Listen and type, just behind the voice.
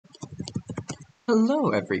Hello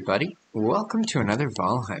everybody, welcome to another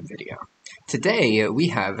Valheim video. Today we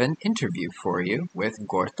have an interview for you with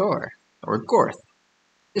Gorthor, or Gorth.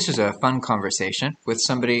 This was a fun conversation with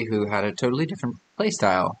somebody who had a totally different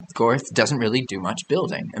playstyle. Gorth doesn't really do much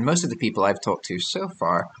building, and most of the people I've talked to so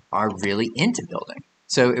far are really into building.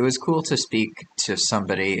 So it was cool to speak to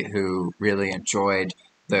somebody who really enjoyed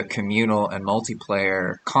the communal and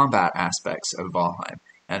multiplayer combat aspects of Valheim.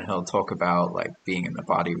 And he'll talk about like being in the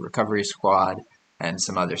body recovery squad and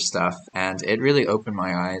some other stuff. And it really opened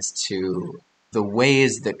my eyes to the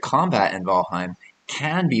ways that combat in Valheim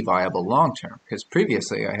can be viable long term. Because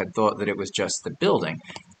previously I had thought that it was just the building.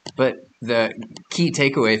 But the key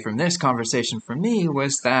takeaway from this conversation for me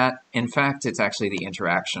was that, in fact, it's actually the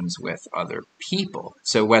interactions with other people.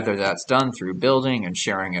 So whether that's done through building and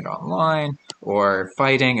sharing it online, or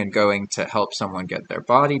fighting and going to help someone get their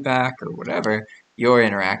body back, or whatever, you're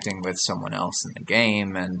interacting with someone else in the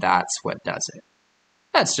game, and that's what does it.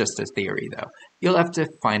 That's just a theory, though. You'll have to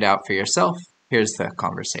find out for yourself. Here's the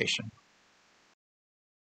conversation.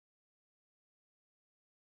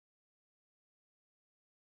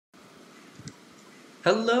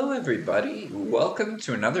 Hello, everybody. Welcome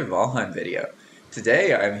to another Valheim video.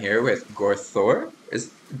 Today, I'm here with Gorthor.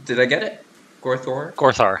 Did I get it? Gorthor?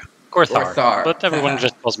 Gorthar. Gorthar. But everyone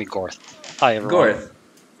just calls me Gorth. Hi, everyone. Gorth.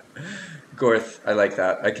 Gorth. I like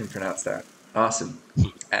that. I can pronounce that. Awesome.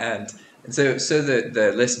 And so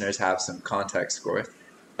the listeners have some context, Gorth.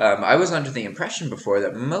 I was under the impression before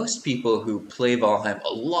that most people who play Valheim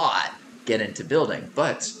a lot get into building,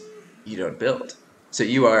 but you don't build. So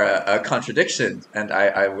you are a contradiction, and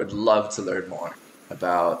I would love to learn more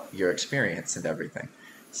about your experience and everything.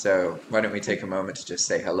 So why don't we take a moment to just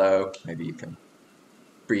say hello? Maybe you can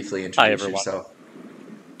briefly introduce yourself.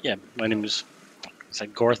 Yeah, my name is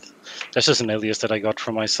Gorth. This is an alias that I got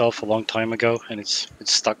for myself a long time ago, and it's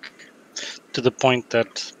stuck to the point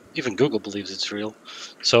that even Google believes it's real.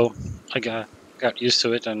 So I got used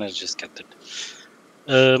to it, and I just kept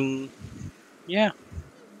it. Yeah.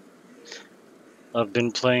 I've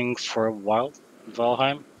been playing for a while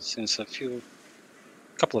Valheim since a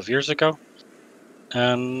couple of years ago,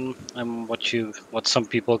 and I'm what some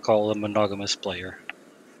people call a monogamous player.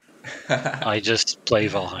 I just play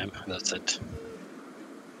Valheim. That's it.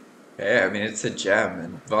 Yeah, I mean it's a gem,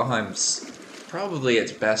 and Valheim's probably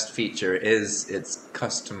its best feature is its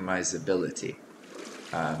customizability.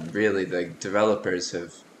 Really, the developers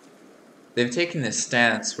they've taken this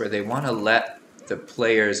stance where they want to let the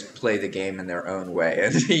players play the game in their own way.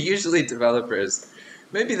 And usually developers,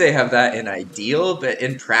 maybe they have that in ideal, but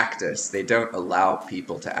in practice, they don't allow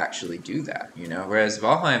people to actually do that, you know? Whereas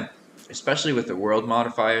Valheim, especially with the world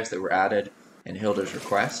modifiers that were added in Hilda's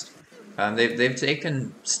request, they've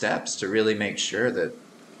taken steps to really make sure that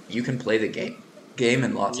you can play the game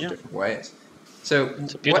in lots of different ways. So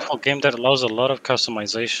it's a beautiful game that allows a lot of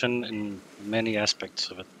customization in many aspects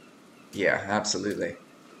of it. Yeah, absolutely.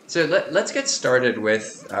 So let's get started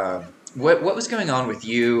with what was going on with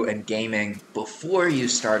you and gaming before you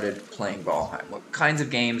started playing Valheim. What kinds of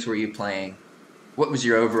games were you playing? What was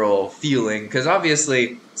your overall feeling? Because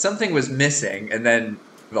obviously something was missing, and then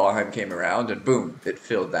Valheim came around, and boom, it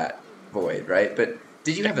filled that void, right? But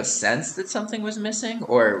did you have a sense that something was missing,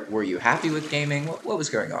 or were you happy with gaming? What was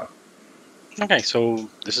going on? Okay, so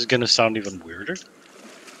this is gonna sound even weirder.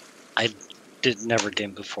 I did never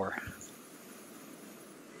game before.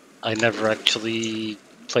 I never actually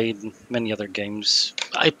played many other games.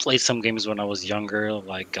 I played some games when I was younger,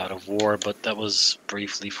 like God of War, but that was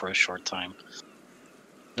briefly for a short time.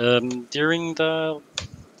 During the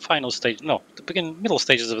middle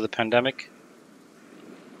stages of the pandemic,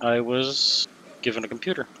 I was given a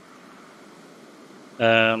computer.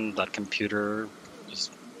 That computer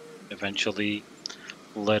just eventually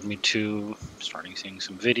led me to starting seeing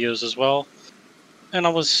some videos as well. And I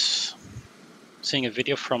was seeing a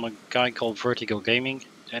video from a guy called Vertigo Gaming,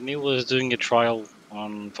 and he was doing a trial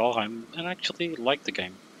on Valheim, and I actually liked the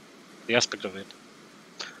game, the aspect of it.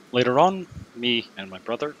 Later on, me and my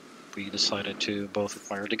brother, we decided to both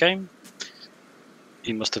acquire the game.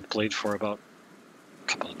 He must have played for about a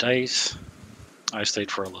couple of days. I stayed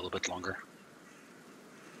for a little bit longer.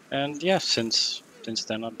 And yeah, since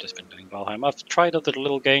then I've just been doing Valheim. I've tried other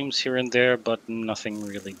little games here and there, but nothing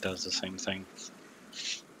really does the same thing.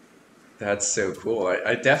 That's so cool.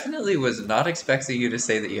 I definitely was not expecting you to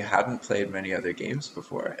say that you hadn't played many other games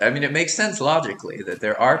before. I mean, it makes sense logically that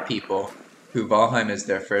there are people who Valheim is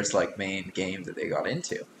their first like main game that they got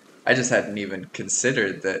into. I just hadn't even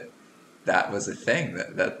considered that that was a thing.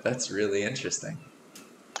 That's really interesting.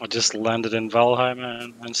 I just landed in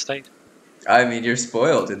Valheim and stayed. I mean, you're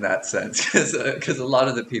spoiled in that sense because a lot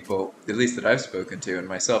of the people, at least that I've spoken to, and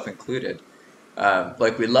myself included,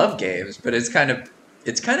 like we love games, but it's kind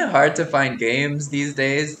of hard to find games these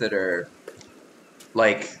days that are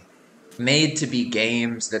like made to be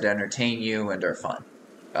games that entertain you and are fun.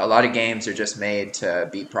 A lot of games are just made to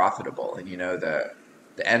be profitable, and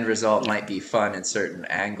the end result Yeah, might be fun in certain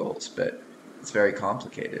angles, but it's very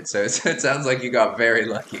complicated. So it sounds like you got very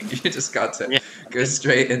lucky. You just got to yeah, I go did.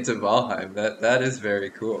 straight into Valheim. That is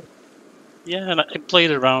very cool. Yeah, and I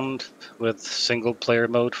played around with single player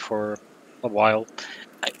mode for a while.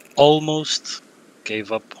 I almost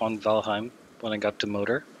gave up on Valheim when I got to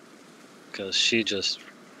Motor because she just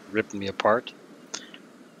ripped me apart.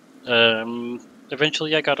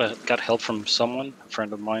 Eventually, I got help from someone, a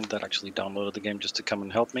friend of mine that actually downloaded the game just to come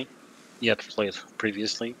and help me. He had played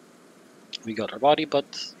previously. We got our body, but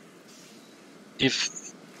if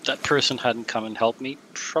that person hadn't come and helped me,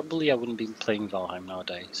 probably I wouldn't be playing Valheim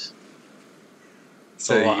nowadays.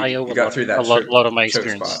 So So I owe you got through that a lot of my choke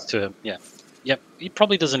experience spot. to him. Yeah, yep. He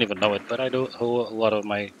probably doesn't even know it, but I do owe a lot of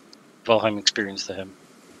my Valheim experience to him.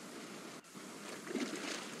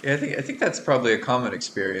 Yeah, I think that's probably a common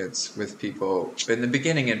experience with people in the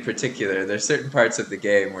beginning. In particular, there's certain parts of the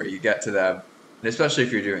game where you get to them, and especially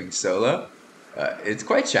if you're doing solo, it's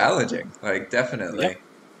quite challenging. Like Yep. definitely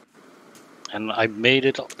And I made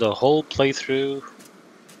it the whole playthrough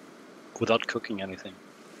without cooking anything.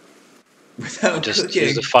 I without just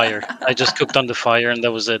used the cooking. fire. I just cooked on the fire, and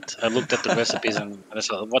that was it. I looked at the recipes and I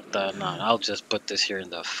said, "What the? No, I'll just put this here in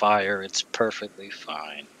the fire. It's perfectly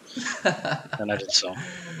fine." And I did so.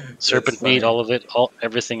 That's Serpent meat, funny. all of it, all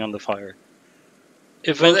everything on the fire.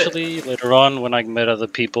 Well, that Eventually, later on, when I met other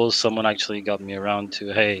people, someone actually got me around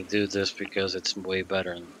to, "Hey, do this because it's way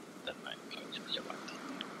better." And then you're right.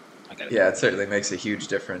 I gotta do yeah, it. it certainly makes a huge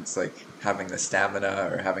difference. Like having the stamina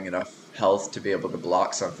or having enough health to be able to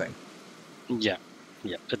block something. Yeah,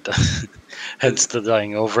 yeah, it does. Hence It's the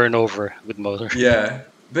dying over and over with motor. Yeah,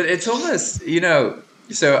 but it's almost,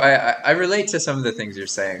 so I relate to some of the things you're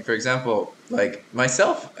saying. For example, like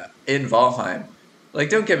myself in Valheim, like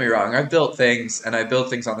don't get me wrong, I've built things and I build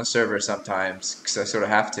things on the server sometimes because I sort of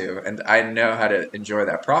have to, and I know how to enjoy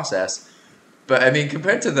that process. But I mean,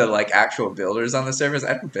 compared to the like actual builders on the servers,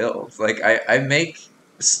 I don't build. Like I make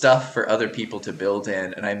stuff for other people to build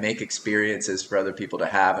in, and I make experiences for other people to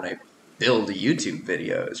have, and I build YouTube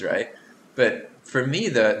videos, right? But for me,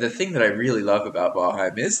 the thing that I really love about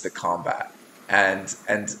Valheim is the combat, and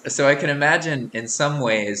so I can imagine in some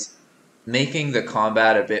ways making the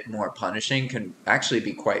combat a bit more punishing can actually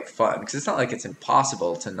be quite fun because it's not like it's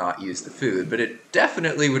impossible to not use the food, but it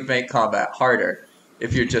definitely would make combat harder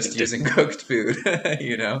if you're just It did. using cooked food,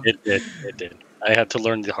 you know? It did. It did. I had to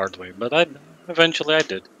learn the hard way, but I eventually I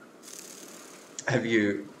did. Have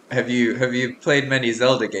you played many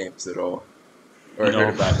Zelda games at all or heard No,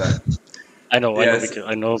 about them? I know Yes. because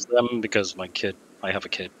I know of them because my kid. I have a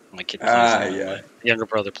kid. My kid plays them, and my Yeah. younger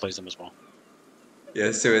brother plays them as well.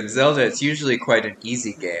 Yeah, so in Zelda it's usually quite an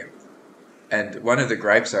easy game. And one of the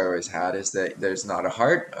gripes I always had is that there's not a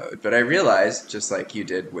hard mode. But I realized, just like you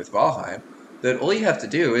did with Valheim, that all you have to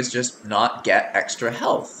do is just not get extra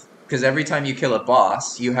health. Because every time you kill a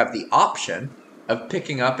boss, you have the option of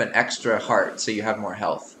picking up an extra heart so you have more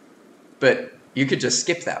health. But you could just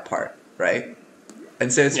skip that part, right?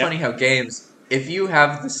 And so it's Yep. funny how games, if you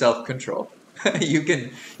have the self-control, you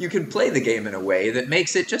can play the game in a way that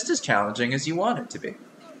makes it just as challenging as you want it to be.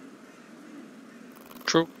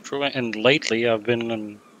 True. True. And lately, I've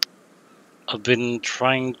been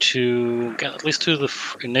trying to get at least to the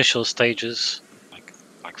initial stages,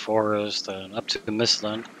 like forest and up to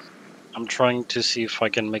Mistland. I'm trying to see if I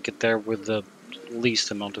can make it there with the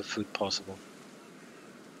least amount of food possible.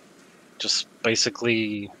 Just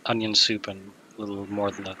basically onion soup and a little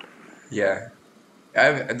more than that. Yeah,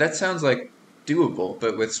 that sounds like doable,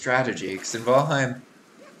 but with strategy. Because in Valheim,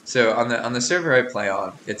 so on the server I play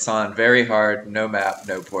on, it's on very hard, no map,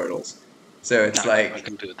 no portals. So it's No, I like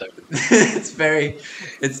can do it there. it's very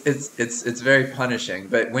it's very punishing.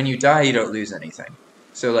 But when you die, you don't lose anything.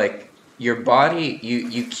 So like your body,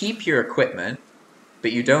 you keep your equipment,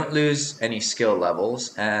 but you don't lose any skill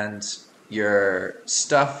levels, and your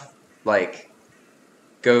stuff like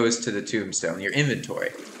goes to the tombstone, your inventory.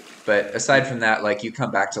 But aside from that, like you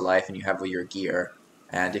come back to life and you have your gear,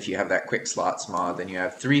 and if you have that quick slots mod, then you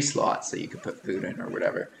have 3 slots that you could put food in or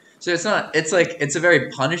whatever. So it's not. It's like it's a very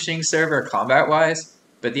punishing server combat wise,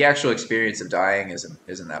 but the actual experience of dying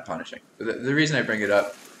isn't that punishing. The reason I bring it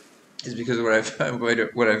up is because what I've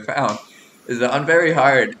found is that on very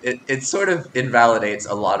hard, it sort of invalidates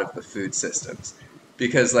a lot of the food systems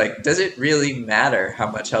because like, does it really matter how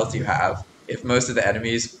much health you have if most of the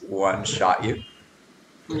enemies one-shot you.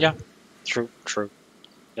 Yeah, true, true.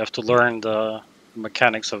 You have to learn the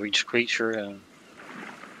mechanics of each creature and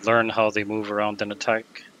learn how they move around and attack.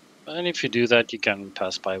 And if you do that, you can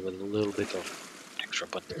pass by with a little bit of extra,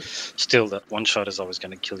 but still, that one shot is always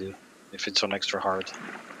going to kill you if it's on extra hard.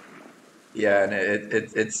 Yeah, and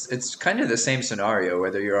it's kind of the same scenario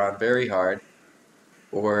whether you're on very hard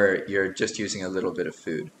or you're just using a little bit of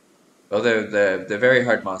food. Although the very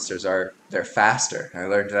hard monsters they're faster. I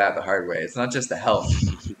learned that the hard way. It's not just the health.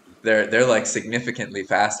 They're like significantly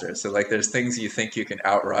faster. So like there's things you think you can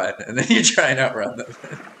outrun and then you try and outrun them.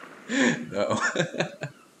 No.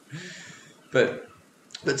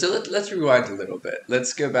 But so let's rewind a little bit.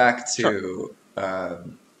 Let's go back Sure. to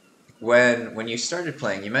when you started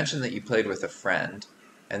playing. You mentioned that you played with a friend,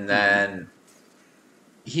 and Hmm. then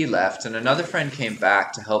he left, and another friend came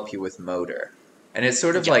back to help you with motor. And it's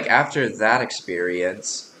sort of Yeah. like after that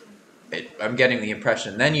experience, I'm getting the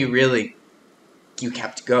impression then you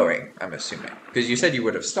kept going. I'm assuming because you said you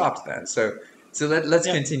would have stopped then. So let's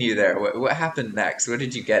Yeah. continue there. What happened next? What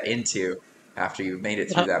did you get into after you made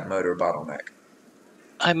it through Uh, that motor bottleneck?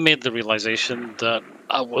 I made the realization that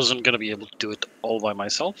I wasn't going to be able to do it all by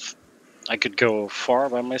myself. I could go far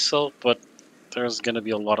by myself, but there's going to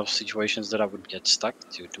be a lot of situations that I would get stuck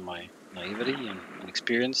due to my naivety and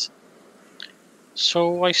inexperience.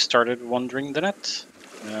 So I started wandering the net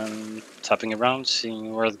and tapping around,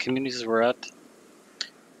 seeing where the communities were at.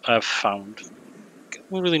 I've found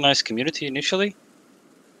a really nice community initially,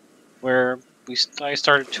 where I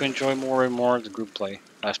started to enjoy more and more the group play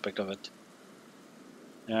aspect of it.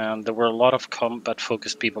 And there were a lot of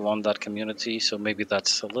combat-focused people on that community, so maybe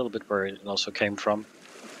that's a little bit where it also came from.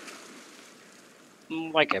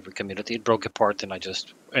 Like every community, it broke apart, and I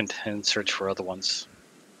just went and searched for other ones.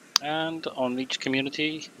 And on each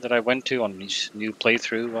community that I went to, on each new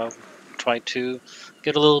playthrough, I'll try to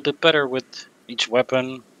get a little bit better with each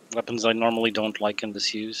weapon. Weapons I normally don't like in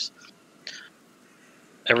this use.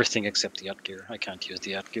 Everything except the gear. I can't use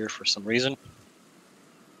the gear for some reason.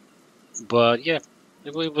 But yeah,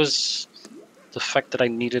 it was the fact that I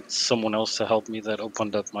needed someone else to help me that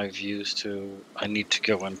opened up my views to I need to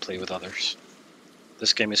go and play with others.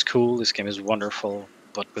 This game is cool, this game is wonderful,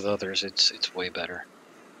 but with others it's way better.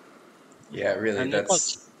 Yeah, really, And it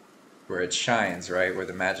was. that's where it shines, right? Where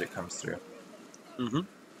the magic comes through. Hmm.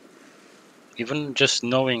 Even just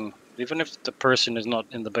knowing, even if the person is not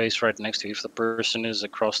in the base right next to you, if the person is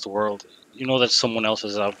across the world, you know that someone else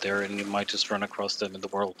is out there and you might just run across them in the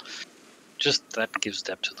world. Just that gives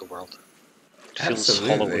depth to the world. It feels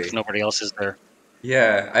hollow if Absolutely. nobody else is there.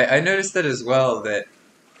 Yeah, I noticed that as well. That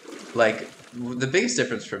like the biggest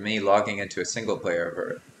difference for me logging into a single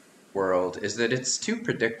player world is that it's too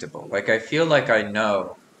predictable. Like I feel like I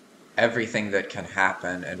know everything that can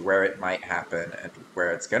happen and where it might happen and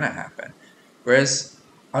where it's gonna happen. Whereas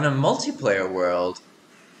on a multiplayer world,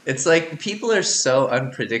 it's like people are so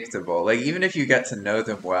unpredictable. Like even if you get to know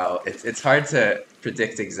them well, it's hard to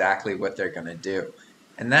predict exactly what they're gonna do.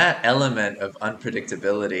 And that element of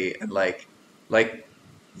unpredictability and like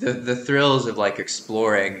the thrills of like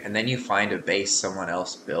exploring and then you find a base someone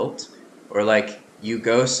else built or like you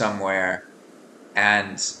go somewhere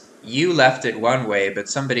and you left it one way but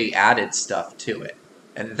somebody added stuff to it.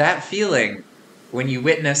 And that feeling when you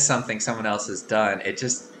witness something someone else has done, it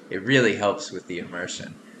really helps with the immersion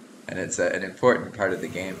and it's an important part of the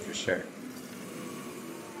game for sure.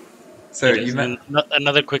 So It you is. met, And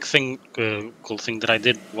another quick thing, cool thing that I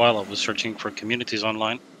did while I was searching for communities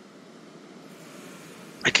online,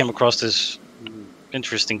 I came across this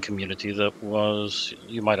interesting community that was,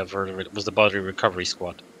 you might have heard of it, it was the Body Recovery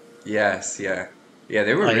Squad. yes, yeah, yeah,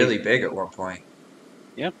 they were I really big at one point.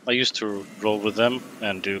 Yeah, I used to roll with them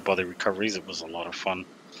and do body recoveries. It was a lot of fun.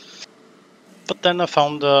 But then I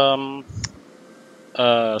found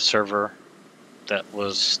a server that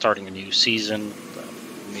was starting a new season that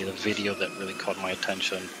made a video that really caught my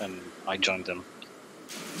attention, and I joined them.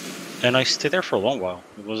 And I stayed there for a long while.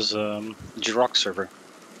 It was Jirok server.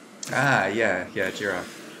 Ah, yeah, yeah, Jira.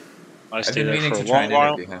 I I've stayed been there meaning for a to try long and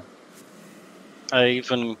while. interview him. I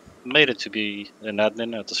even made it to be an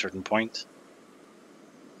admin at a certain point,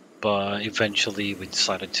 but eventually we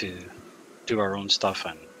decided to do our own stuff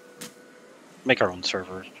and make our own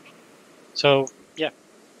server. So yeah.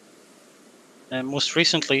 And most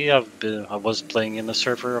recently, I was playing in a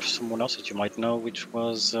server of someone else that you might know, which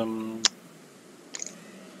was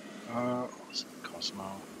what was it?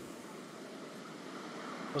 Cosmo.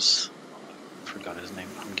 Was I forgot his name.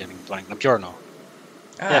 I'm getting blank. Bjorno.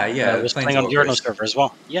 Yeah, Ah, I yeah, was playing on Bjorno's Plainswalkers. server as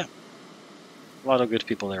well. Yeah, a lot of good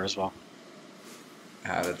people there as well.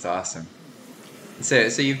 Ah, that's awesome.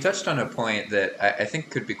 So you've touched on a point that I think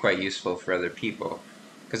could be quite useful for other people,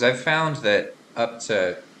 because I've found that up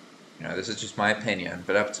to, this is just my opinion,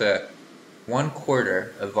 but up to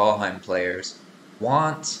 1/4 of Valheim players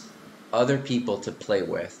want other people to play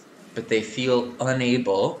with, but they feel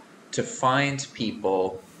unable to find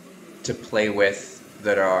people to play with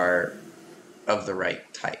that are of the right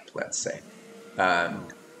type, let's say. Um,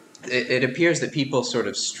 it appears that people sort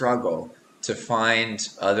of struggle to find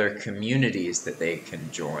other communities that they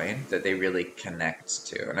can join that they really connect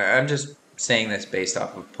to. And I'm just saying this based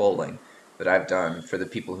off of polling that I've done for the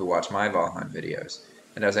people who watch my Valheim videos.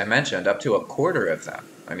 And as I mentioned, up to 1/4 of them,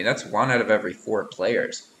 I mean, that's 1 out of every 4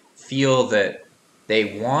 players, feel that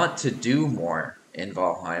they want to do more in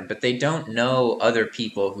Valheim, but they don't know other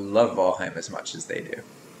people who love Valheim as much as they do,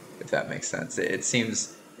 if that makes sense. It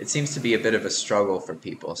seems to be a bit of a struggle for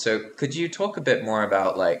people. So could you talk a bit more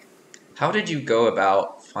about, like, how did you go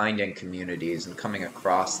about finding communities and coming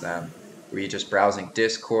across them? Were you just browsing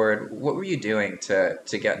Discord? What were you doing to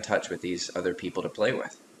get in touch with these other people to play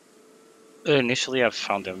with? Initially, I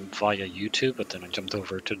found them via YouTube, but then I jumped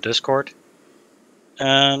over to Discord.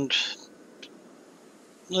 And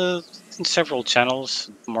uh, in several channels,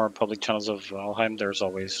 more public channels of Valheim, there's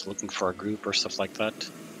always looking for a group or stuff like that.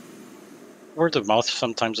 Word of mouth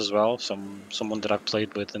sometimes as well. Someone that I've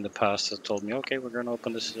played with in the past has told me, okay, we're going to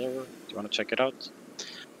open this server. Do you want to check it out?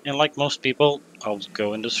 And like most people, I'll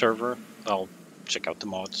go in the server. I'll check out the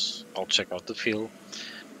mods. I'll check out the feel.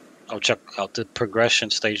 I'll check out the progression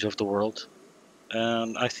stage of the world.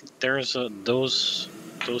 And I think there's those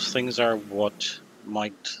things are what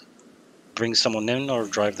might bring someone in or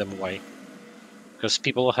drive them away, because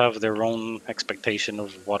people have their own expectation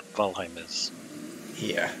of what Valheim is,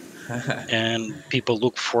 Yeah. and people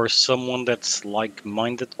look for someone that's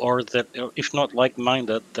like-minded, or that, if not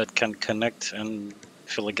like-minded, that can connect and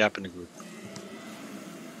fill a gap in the group.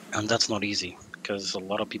 And that's not easy because a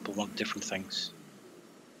lot of people want different things.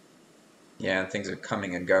 Yeah, and things are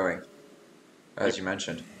coming and going, Yep, as you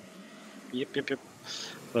mentioned. yep.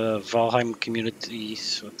 Valheim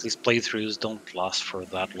communities, at least playthroughs, don't last for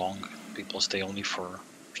that long. People stay only for a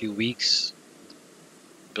few weeks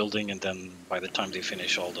building, and then by the time they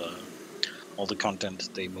finish all the content,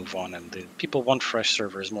 they move on. And people want fresh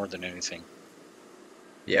servers more than anything.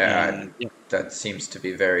 Yeah, And yeah, that seems to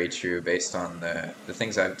be very true based on the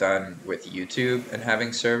things I've done with YouTube and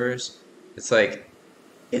having servers. It's like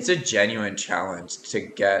it's a genuine challenge to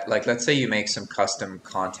get, like, let's say you make some custom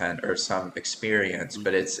content or some experience,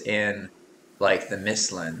 but it's in like the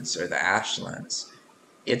Mistlands or the Ashlands.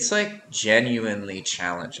 It's like genuinely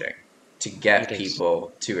challenging to it get is.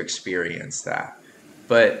 people to experience that.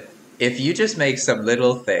 But if you just make some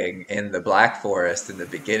little thing in the Black Forest in the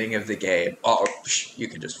beginning of the game, oh, you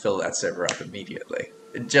can just fill that server up immediately.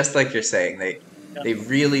 Just like you're saying, Yeah, they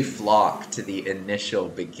really flock to the initial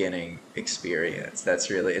beginning experience.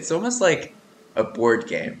 It's almost like a board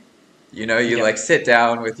game. You yeah, like sit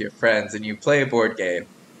down with your friends and you play a board game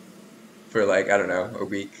for, like, I don't know, a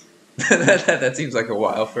week. That seems like a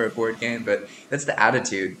while for a board game, but that's the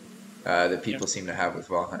attitude that yeah. people seem to have with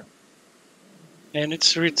Valheim. And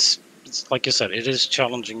it's like you said, it is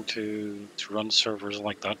challenging to run servers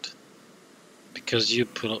like that, because you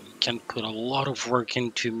can put a lot of work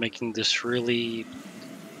into making this really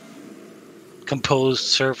composed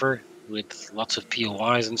server with lots of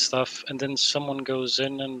POIs and stuff, and then someone goes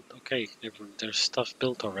in and, okay, there's stuff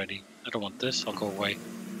built already. I don't want this. I'll go away.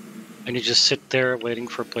 And you just sit there waiting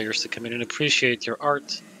for players to come in and appreciate your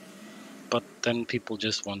art, but then people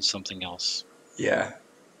just want something else. Yeah.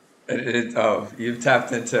 You've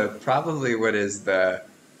tapped into probably what is I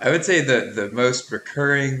would say the most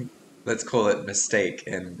recurring, let's call it, mistake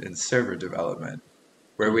in server development,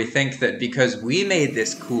 where we Hmm. think that because we made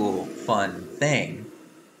this cool, fun thing,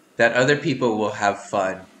 that other people will have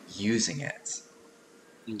fun using it.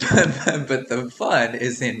 Yep. But the fun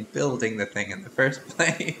is in building the thing in the first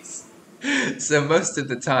place. So most of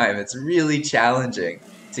the time, it's really challenging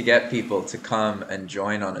to get people to come and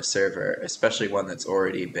join on a server, especially one that's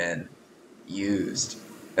already been used.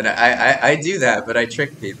 And I do that, but I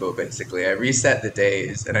trick people basically. I reset the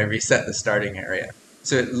days and I reset the starting area.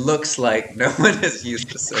 So it looks like no one has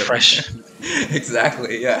used the server. Fresh.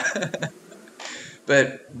 Exactly, yeah.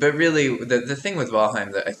 But really, the thing with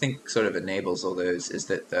Valheim that I think sort of enables all those is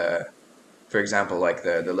that for example, like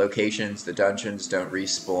the locations, the dungeons don't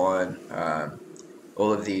respawn.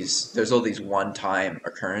 All of these, there's all these one-time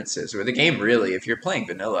occurrences where the game really, if you're playing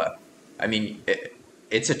vanilla, I mean,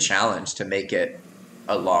 it's a challenge to make it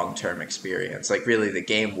a long-term experience. Like, really, the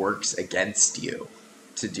game works against you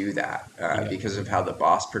to do that Yeah. because of how the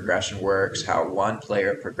boss progression works, how one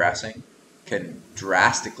player progressing can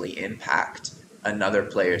drastically impact another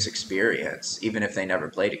player's experience, even if they never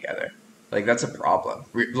play together. Like that's a problem.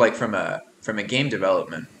 Like from a game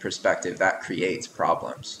development perspective, that creates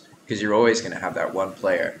problems because you're always going to have that one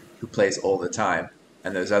player who plays all the time,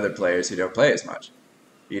 and those other players who don't play as much.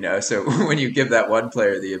 So when you give that one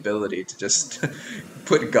player the ability to just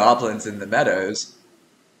put goblins in the meadows,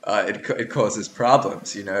 it causes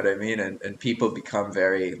problems, you know what I mean? And people become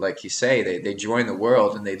very, like you say, they join the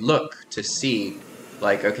world and they look to see,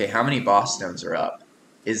 like, okay, how many boss stones are up?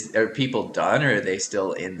 Are people done or are they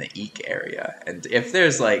still in the Eek area? And if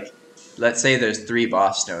there's like, let's say there's 3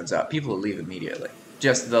 boss stones up, people will leave immediately.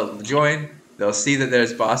 Just they'll join, they'll see that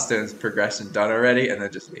there's boss stones progression done already, and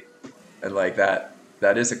then just leave. And like that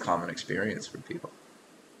is a common experience for people.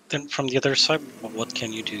 Then from the other side, what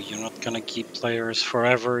can you do? You're not gonna keep players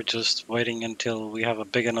forever just waiting until we have a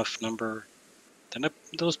big enough number. Then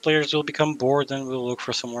those players will become bored and will look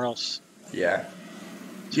for somewhere else. Yeah.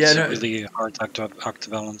 So Yeah, it's a no, really hard act to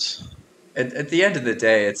balance. at the end of the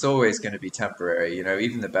day, it's always going to be temporary.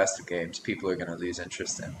 Even the best of games, people are going to lose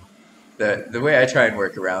interest in. The way I try and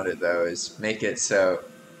work around it, though, is make it so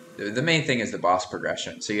the main thing is the boss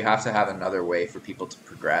progression. So you have to have another way for people to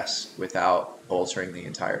progress without altering the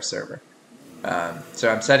entire server. So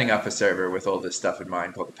I'm setting up a server with all this stuff in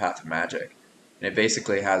mind called the Path of Magic. And it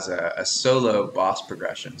basically has a solo boss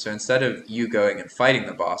progression. So instead of you going and fighting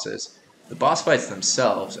the boss fights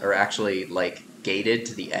themselves are actually like gated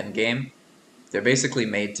to the end game. They're basically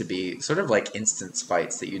made to be sort of like instance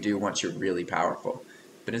fights that you do once you're really powerful.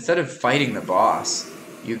 But instead of fighting the boss,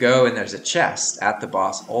 you go and there's a chest at the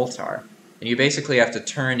boss altar. And you basically have to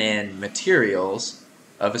turn in materials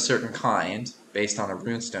of a certain kind based on a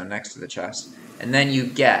runestone next to the chest. And then you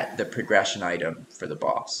get the progression item for the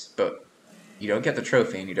boss. But you don't get the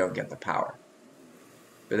trophy and you don't get the power.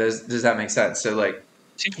 But does that make sense? So like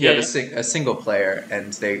you Yeah, have yeah. a single player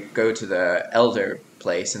and they go to the elder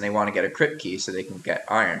place and they want to get a crypt key so they can get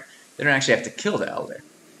iron. They don't actually have to kill the elder.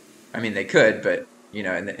 I mean, they could, but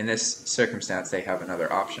in this circumstance, they have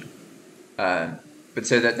another option. Um, but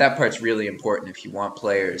so that part's really important if you want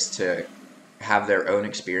players to have their own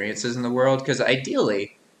experiences in the world, because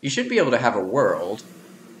ideally, you should be able to have a world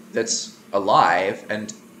that's alive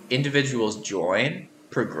and individuals join,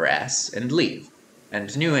 progress, and leave.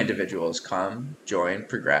 And new individuals come, join,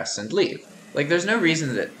 progress, and leave. Like, there's no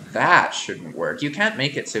reason that shouldn't work. You can't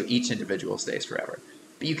make it so each individual stays forever.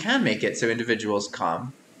 But you can make it so individuals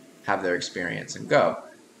come, have their experience, and go.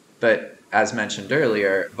 But as mentioned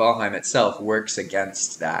earlier, Valheim itself works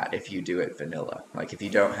against that if you do it vanilla. Like, if you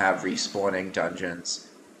don't have respawning dungeons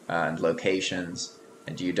and locations,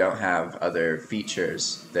 and you don't have other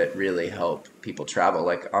features that really help people travel.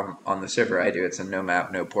 Like on the server I do, it's a no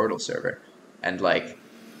map, no portal server, and like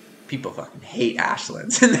people fucking hate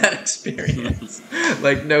Ashlands in that experience.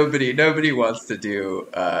 Like nobody wants to do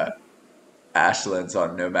Ashlands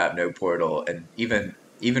on no map, no portal, and even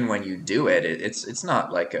when you do it, it's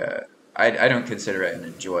not like I don't consider it an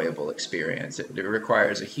enjoyable experience. It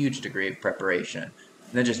requires a huge degree of preparation.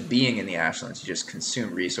 And then just being in the Ashlands, you just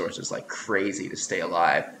consume resources like crazy to stay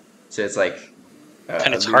alive. So it's like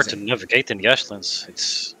And a it's hard to losing. navigate in the Ashlands.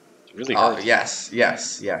 It's really Oh hard. yes.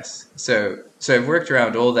 So I've worked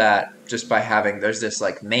around all that just by there's this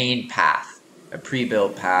like main path, a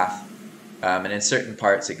pre-built path, and in certain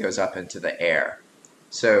parts it goes up into the air.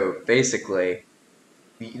 So basically,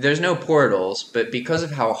 there's no portals, but because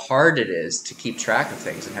of how hard it is to keep track of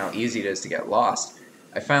things and how easy it is to get lost,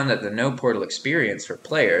 I found that the no portal experience for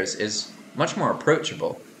players is much more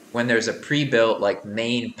approachable when there's a pre-built like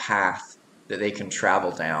main path that they can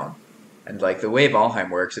travel down. And like the way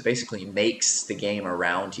Valheim works, it basically makes the game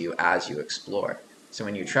around you as you explore. So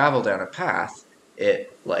when you travel down a path, it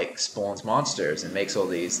like spawns monsters and makes all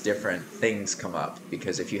these different things come up,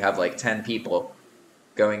 because if you have like 10 people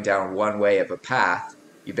going down one way of a path,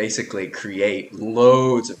 you basically create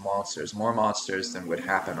loads of monsters, more monsters than would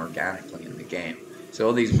happen organically in the game. So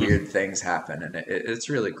all these weird things happen, and it's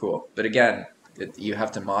really cool. But again, you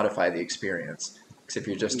have to modify the experience, because if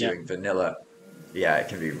you're just Yeah. doing vanilla, yeah, it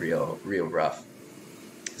can be real rough.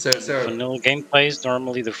 So Vanilla gameplay is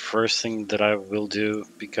normally the first thing that I will do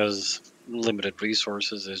because limited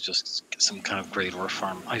resources is just get some kind of great ore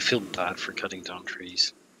farm. I feel bad for cutting down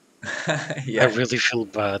trees. I yeah, really feel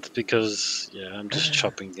bad because I'm just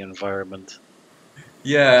chopping the environment.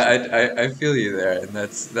 yeah, So I feel you there, and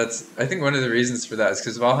that's I think one of the reasons for that is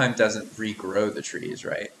because Valheim doesn't regrow the trees,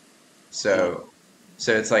 right? no.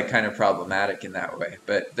 So it's like kind of problematic in that way.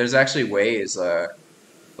 But there's actually ways,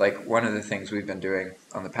 like one of the things we've been doing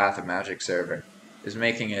on the Path of Magic server is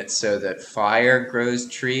making it so that fire grows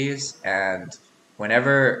trees and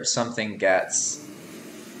whenever something gets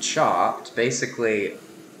chopped, basically,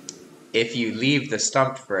 if you leave the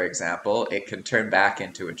stump, for example, it can turn back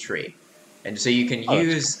into a tree. And so you can Oh,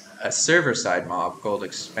 that's cool. use a server-side mob called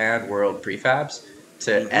Expand World Prefabs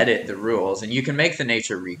to Mm-hmm. edit the rules, and you can make the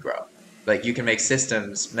nature regrow. Like you can make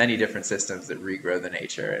systems, many different systems that regrow the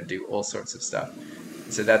nature and do all sorts of stuff.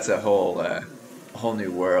 So that's a whole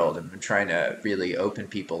new world, and I'm trying to really open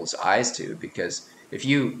people's eyes to, because if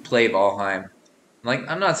you play Valheim, like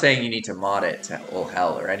I'm not saying you need to mod it to all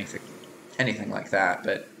hell or anything like that,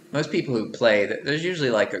 but most people who play, there's usually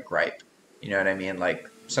like a gripe. You know what I mean? Like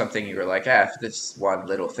something you were like, ah, if this one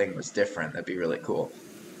little thing was different, that'd be really cool.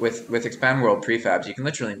 With Expand World Prefabs, you can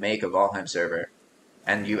literally make a Valheim server,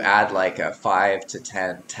 and you add like a 5 to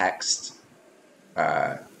 10 text,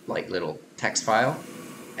 uh, like little text file,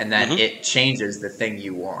 and then Mm-hmm. it changes the thing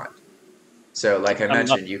you want. So, like I I'm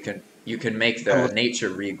not. mentioned, you can make I'm, the nature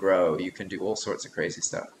regrow. You can do all sorts of crazy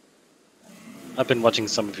stuff. I've been watching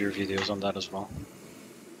some of your videos on that as well.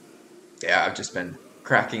 Yeah, I've just been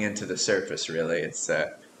cracking into the surface. Really, it's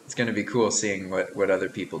going to be cool seeing what other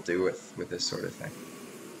people do with this sort of thing.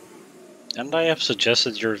 And I have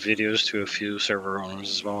suggested your videos to a few server owners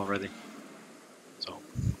as well already. So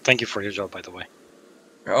thank you for your job, by the way.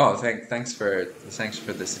 Oh, thanks for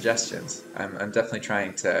the suggestions. I'm definitely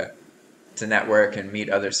trying to network and meet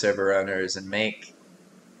other server owners and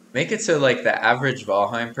make it so like the average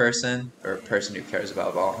Valheim person or person who cares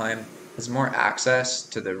about Valheim has more access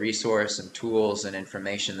to the resource and tools and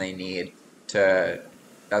information they need to,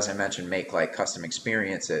 as I mentioned, make like custom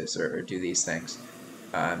experiences or do these things.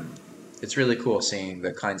 Um, it's really cool seeing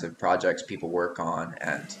the kinds of projects people work on,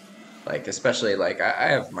 and like especially like I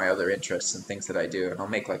have my other interests and things that I do, and I'll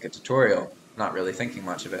make like a tutorial, not really thinking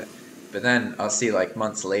much of it. But then I'll see like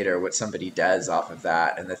months later what somebody does off of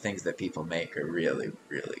that, and the things that people make are really,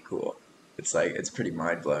 really cool. It's like it's pretty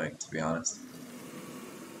mind blowing, to be honest.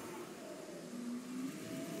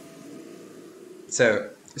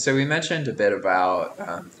 So we mentioned a bit about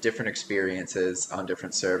different experiences on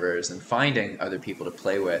different servers and finding other people to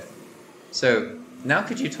play with. So now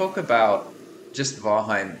could you talk about just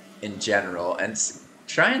Valheim in general and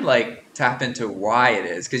try and like tap into why it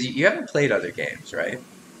is? Because you haven't played other games, right?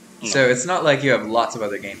 No. So it's not like you have lots of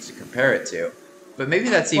other games to compare it to. But maybe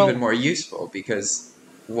that's even Well, more useful, because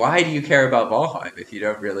why do you care about Valheim if you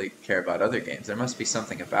don't really care about other games? There must be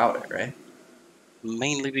something about it, right?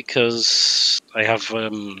 mainly because I have a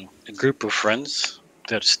group of friends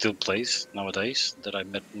that still plays nowadays that I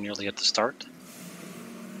met nearly at the start.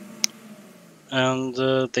 And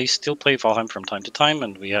they still play Valheim from time to time,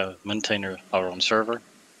 and we maintain our own server.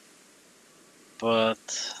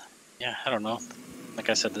 But yeah, I don't know. Like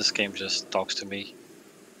I said, this game just talks to me.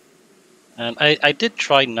 And I did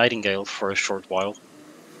try Nightingale for a short while,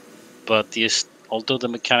 but although the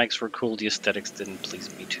mechanics were cool, the aesthetics didn't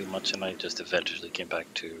please me too much, and I just eventually came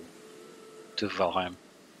back to Valheim.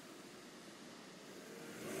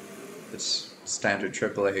 It's standard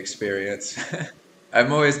AAA experience.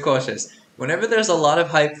 I'm always cautious. Whenever there's a lot of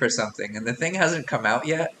hype for something and the thing hasn't come out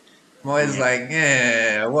yet, I'm always Yeah, like,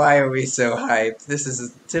 eh, why are we so hyped? This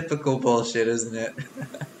is typical bullshit, isn't it?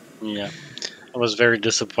 yeah. I was very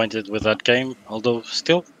disappointed with that game, although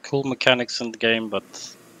still cool mechanics in the game, but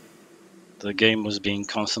the game was being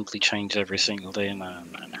constantly changed every single day, and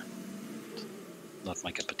not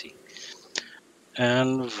my cup of tea.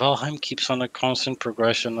 And Valheim keeps on a constant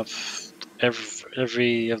progression of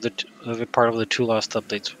every part of the two last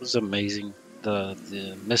updates was amazing. The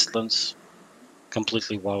Mistlands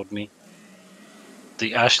completely wowed me.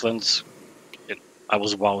 The Ashlands, I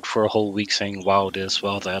was wowed for a whole week saying wow this,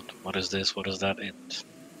 wow that, what is this, what is that.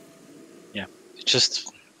 Yeah, it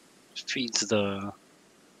just feeds the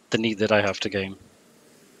need that I have to game.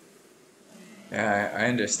 Yeah, I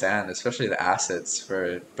understand, especially the assets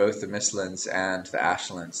for both the Mistlands and the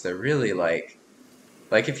Ashlands. They're really like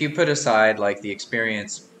if you put aside like the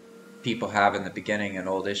experience people have in the beginning and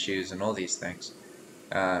old issues and all these things,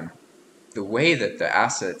 um, the way that the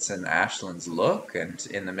assets in the Ashlands look and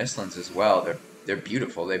in the Mistlands as well, they're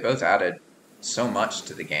beautiful. They both added so much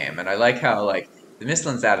to the game, and I like how like the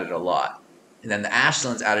Mistlands added a lot, and then the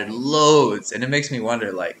Ashlands added loads, and it makes me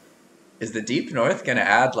wonder like, is the Deep North gonna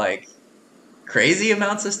add like crazy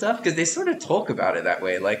amounts of stuff? Because they sort of talk about it that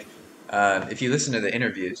way. Like, if you listen to the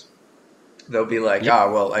interviews, they'll be like, Yep.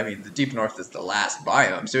 ah, well, I mean, the Deep North is the last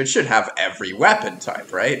biome, so it should have every weapon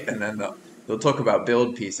type, right? And then they'll talk about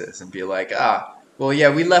build pieces and be like, ah, well,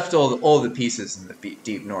 yeah, we left all the pieces in the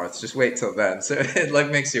Deep North. Just wait till then. So it like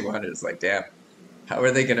makes you wonder. It's like, damn. How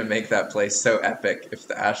are they going to make that place so epic if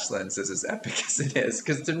the Ashlands is as epic as it is?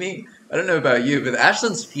 Because to me, I don't know about you, but the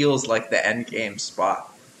Ashlands feels like the end game spot.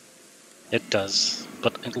 It does,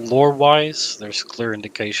 but lore-wise, there's clear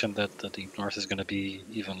indication that the Deep North is going to be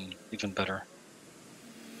even better.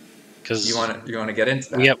 Because You want to get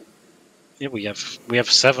into we that? have yeah we have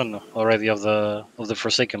 7 already of the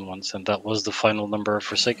Forsaken ones, and that was the final number of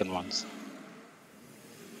Forsaken ones.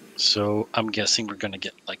 So I'm guessing we're going to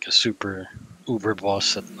get like a super uber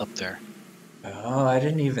boss up there. Oh, I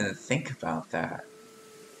didn't even think about that.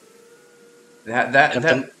 That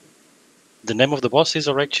And the name of the boss is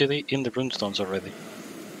actually in the runestones already.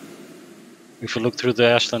 If you look through the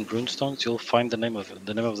Ashland runestones, you'll find the name of it,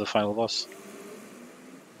 the name of the final boss.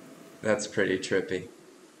 that's pretty trippy.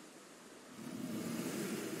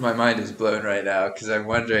 My mind is blown right now because I'm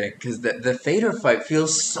wondering because the Fader fight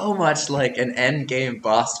feels so much like an end game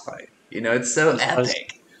boss fight. You know, it's so It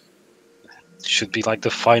epic. should be like the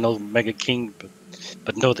final Mega King,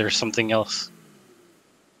 but no, there's something else.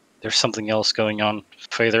 There's something else going on.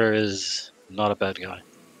 Fader is not a bad guy.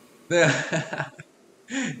 Yeah,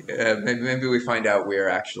 maybe we find out we're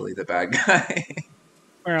actually the bad guy.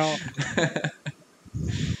 Well,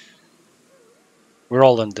 we're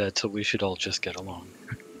all undead, so we should all just get along.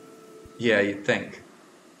 Yeah, you'd think.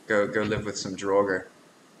 Go live with some Draugr.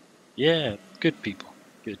 Yeah, good people.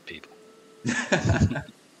 Good people.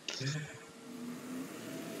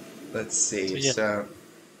 Let's So see. yeah. So,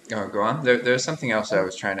 oh, go on. There's something else I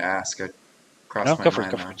was trying to ask. It No, crossed my go for it,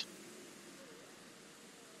 mind go for now. it.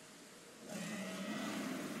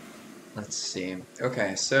 Let's see.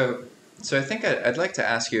 Okay, so I think I'd like to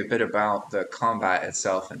ask you a bit about the combat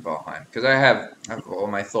itself in Valheim because I have all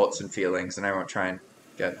my thoughts and feelings, and I won't try and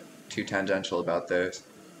get too tangential about those.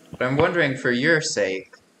 But I'm wondering, for your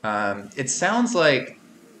sake, it sounds like.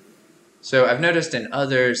 So I've noticed in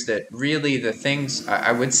others that really the things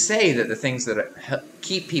I would say that the things that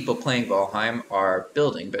keep people playing Valheim are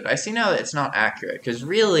building, but I see now that it's not accurate because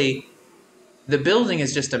really the building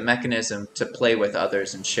is just a mechanism to play with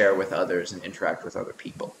others and share with others and interact with other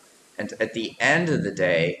people. And at the end of the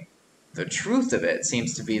day, the truth of it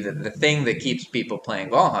seems to be that the thing that keeps people playing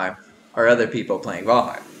Valheim are other people playing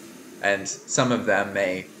Valheim. And some of them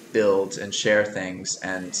may build and share things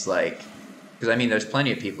and like because I mean there's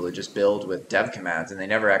plenty of people who just build with dev commands and they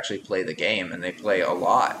never actually play the game and they play a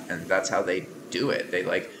lot and that's how they do it. They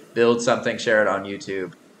like build something, share it on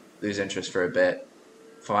YouTube, lose interest for a bit,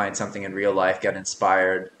 find something in real life, get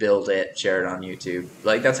inspired, build it, share it on YouTube.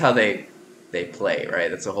 Like that's how they play,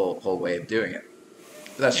 right? That's a whole way of doing it.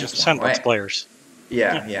 But that's Yeah, just one sandbox way. players.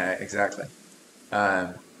 Yeah. Yeah, exactly.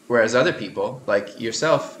 Whereas other people, like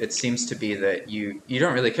yourself, it seems to be that you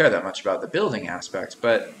don't really care that much about the building aspect,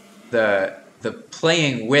 but the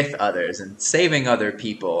playing with others and saving other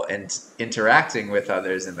people and interacting with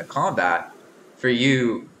others in the combat, for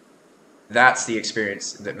you, that's the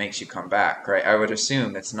experience that makes you come back, right? I would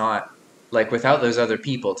assume it's not like without those other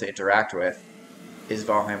people to interact with, is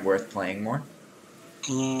Valheim worth playing more?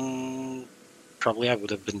 Mm, probably I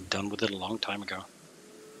would have been done with it a long time ago.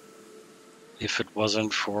 If it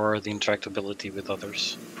wasn't for the interactability with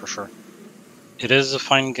others, for sure. It is a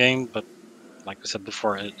fine game, but like I said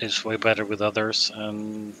before, it is way better with others,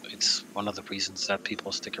 and it's one of the reasons that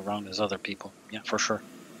people stick around is other people. Yeah, for sure.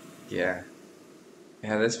 Yeah.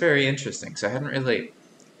 Yeah, that's very interesting. So I hadn't really,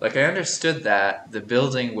 like, I understood that the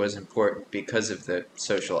building was important because of the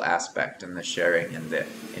social aspect and the sharing and the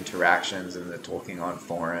interactions and the talking on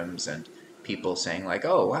forums and people saying like,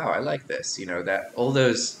 "Oh, wow, I like this." You know, that all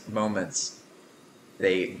those moments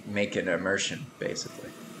they make an immersion basically.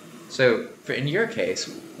 So, in your case,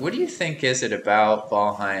 what do you think is it about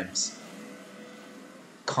Valheim's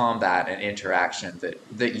combat and interaction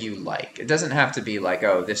that you like? It doesn't have to be like,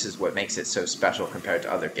 oh, this is what makes it so special compared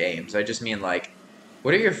to other games. I just mean like,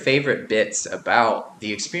 what are your favorite bits about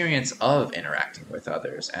the experience of interacting with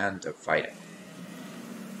others and of fighting?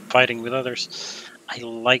 Fighting with others, I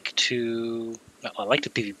like to. I like the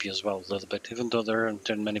PvP as well a little bit, even though there aren't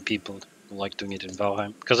many people who like doing it in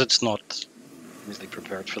Valheim because it's not really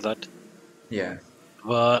prepared for that. Yeah,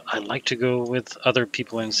 But I like to go with other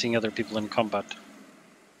people and seeing other people in combat,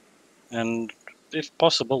 and if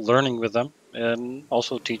possible, learning with them and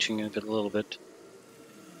also teaching a little bit,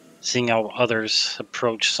 seeing how others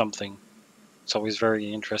approach something. It's always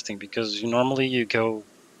very interesting because you go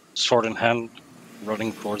sword in hand,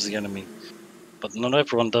 running towards the enemy, but not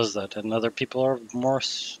everyone does that, and other people are more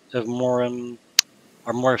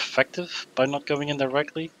effective by not going in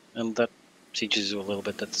directly, and that teaches you a little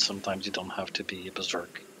bit that sometimes you don't have to be a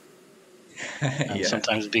berserk, and yeah,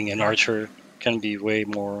 sometimes being an archer. can be way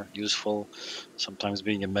more useful. Sometimes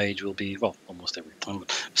being a mage will be, well, almost every time,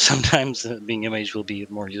 but sometimes being a mage will be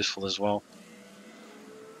more useful as well.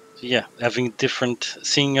 So yeah,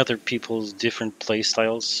 seeing other people's different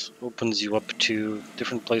playstyles opens you up to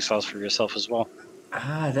different playstyles for yourself as well.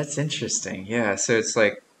 Ah, that's interesting. Yeah, so it's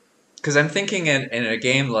like, because I'm thinking in a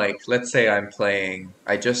game like, let's say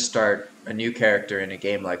I just start a new character in a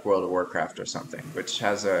game like World of Warcraft or something, which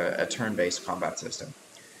has a turn-based combat system.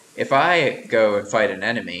 If I go and fight an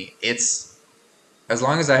enemy, it's as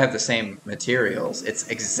long as I have the same materials, it's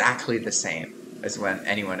exactly the same as when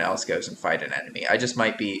anyone else goes and fight an enemy. I just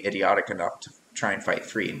might be idiotic enough to try and fight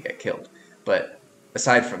three and get killed. But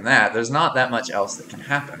aside from that, there's not that much else that can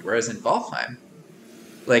happen. Whereas in Valheim,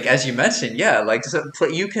 like as you mentioned, yeah, like so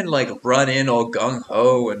you can like run in all gung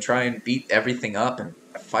ho and try and beat everything up and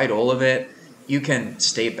fight all of it. You can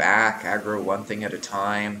stay back, aggro one thing at a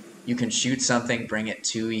time. You can shoot something, bring it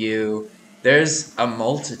to you. There's a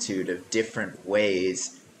multitude of different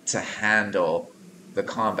ways to handle the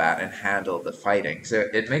combat and handle the fighting. So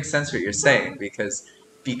it makes sense what you're saying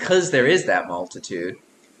because there is that multitude,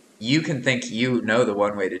 you can think you know the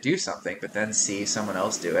one way to do something, but then see someone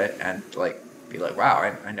else do it and like be like, wow,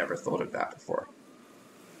 I never thought of that before.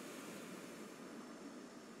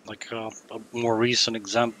 Like a more recent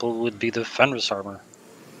example would be the Fenris armor.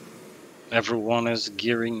 Everyone is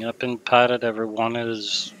gearing up in padded. Everyone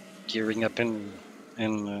is gearing up in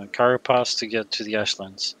Carapace to get to the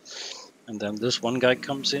Ashlands. And then this one guy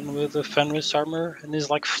comes in with a Fenris armor and is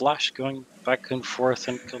like Flash going back and forth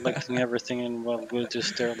and collecting everything. And well, we're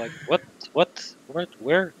just there like, what,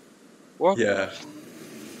 where, what? Yeah.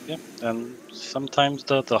 Yeah. And sometimes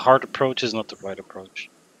the hard approach is not the right approach.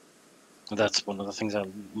 And that's one of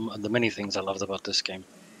the many things I loved about this game.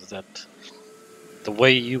 Is that the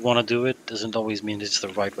way you want to do it doesn't always mean it's the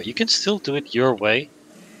right way. You can still do it your way,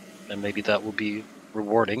 and maybe that will be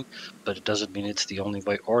rewarding, but it doesn't mean it's the only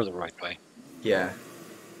way or the right way. Yeah.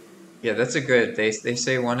 Yeah, that's a good they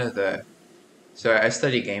say one of the so I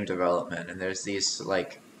study game development and there's these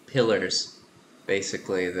like pillars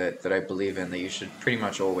basically that I believe in that you should pretty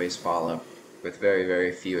much always follow with very,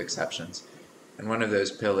 very few exceptions. And one of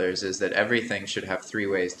those pillars is that everything should have three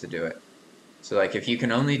ways to do it. So like if you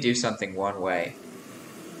can only do something one way,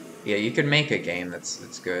 yeah, you can make a game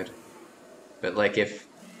that's good. But like if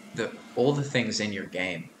all the things in your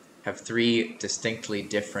game have three distinctly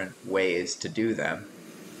different ways to do them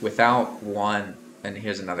without one, and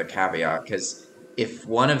here's another caveat, because if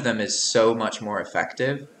one of them is so much more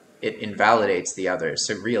effective, it invalidates the others.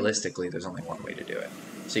 So realistically, there's only one way to do it.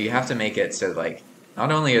 So you have to make it so like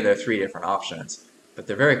not only are there three different options, but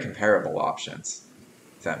they're very comparable options.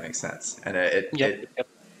 If that makes sense. And Yep, yep.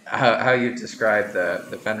 how you describe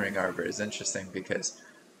the Fenring Arbor is interesting because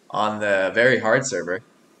on the very hard server,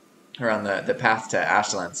 or on the Path to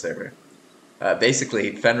Ashland server,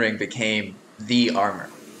 basically Fenring became the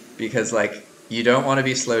armor because like you don't want to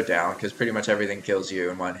be slowed down because pretty much everything kills you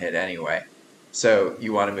in one hit anyway. So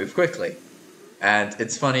you want to move quickly. And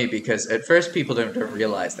it's funny because at first people don't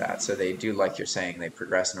realize that. So they do like you're saying, they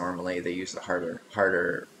progress normally. They use the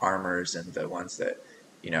harder armors and the ones that,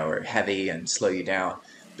 are heavy and slow you down.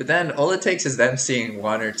 But then all it takes is them seeing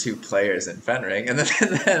one or two players in Fenring, and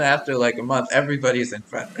then after like a month, everybody's in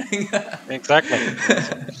Fenring. Exactly.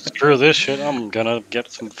 So, screw this shit. I'm gonna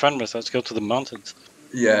get some Fenris. Let's go to the mountains.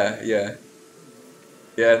 Yeah, yeah,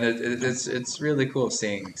 yeah, and it's really cool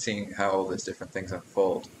seeing how all those different things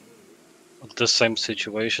unfold. The same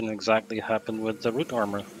situation exactly happened with the root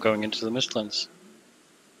armor going into the Mistlands.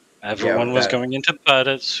 Yeah, Everyone with was that, going into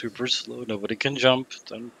padded, super slow, nobody can jump.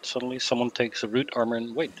 Then suddenly someone takes a root armor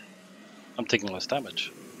and wait, I'm taking less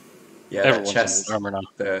damage. yeah, that Everyone's in root chest, armor now.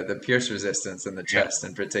 the pierce resistance in the Yeah. chest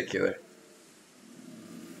in particular.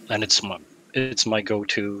 And it's my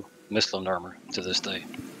go-to Mistland armor to this day.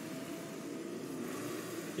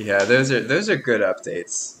 Yeah, those are good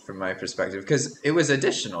updates from my perspective because it was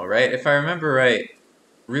additional, right? If I remember right,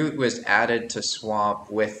 Root was added to Swamp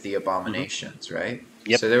with the Hmm. abominations, right?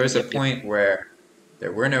 Yep, So there was a yep, yep. point where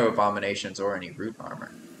there were no abominations or any Root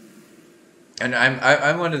armor. And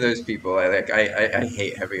I'm one of those people. I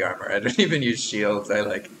hate heavy armor. I don't even use shields.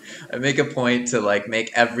 I make a point to like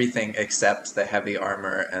make everything except the heavy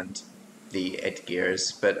armor and the 8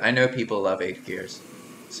 gears. But I know people love 8 gears,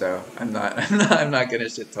 so I'm not gonna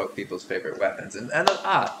shit talk people's favorite weapons. And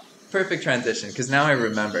perfect transition because now I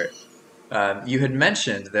remember. You had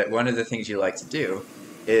mentioned that one of the things you like to do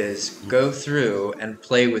is go through and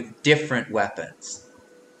play with different weapons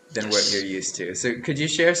than what you're Yes. used to. So could you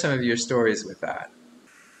share some of your stories with that?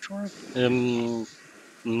 Sure.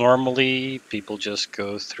 Normally people just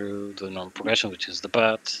go through the normal progression, which is the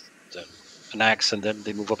bat, the an axe and then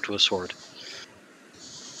they move up to a sword.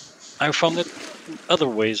 I found that other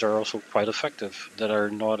ways are also quite effective that are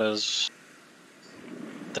not as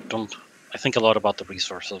that don't. I think a lot about the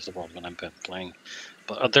resources of the world when I'm playing,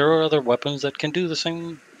 but there are other weapons that can do the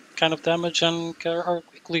same kind of damage and are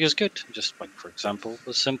equally as good. Just like, for example,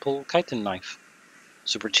 a simple chitin knife,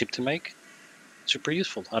 super cheap to make, super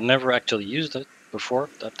useful. I've never actually used it before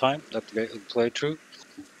that playthrough,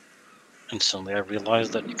 and suddenly I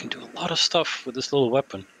realized that you can do a lot of stuff with this little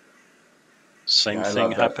weapon. Same Yeah, I thing love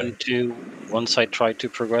that thing. happened to once I tried to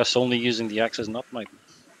progress only using the axes.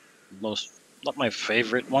 Most, not my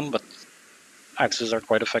favorite one, but axes are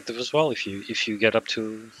quite effective as well if you get up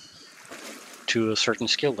to a certain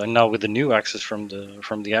skill. And now with the new axes from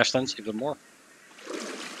the Ashlands, even more.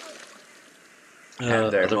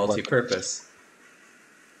 And they're Other weapons. multi-purpose.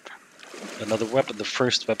 Another weapon. The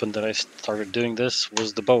first weapon that I started doing this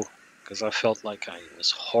was the bow, because I felt like I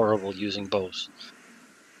was horrible using bows.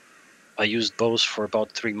 I used bows for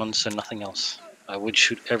about 3 months and nothing else. I would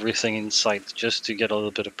shoot everything in sight just to get a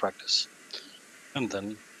little bit of practice. And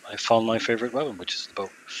then I found my favorite weapon, which is the bow.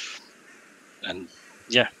 And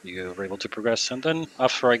yeah, you were able to progress. And then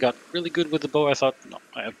after I got really good with the bow, I thought, no,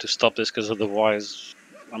 I have to stop this because otherwise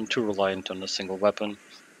I'm too reliant on a single weapon.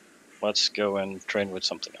 Let's go and train with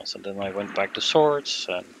something else. And then I went back to swords,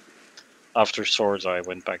 and after swords I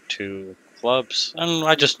went back to clubs, and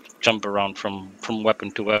I just jump around from weapon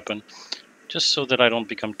to weapon, just so that I don't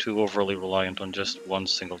become too overly reliant on just one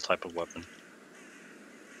single type of weapon.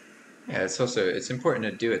 Yeah, it's important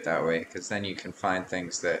to do it that way because then you can find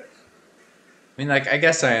things that. I mean, like, I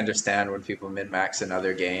guess I understand when people min-max in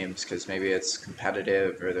other games because maybe it's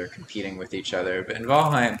competitive or they're competing with each other. But in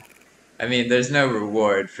Valheim, I mean, there's no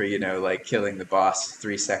reward for, like killing the boss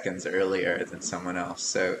 3 seconds earlier than someone else.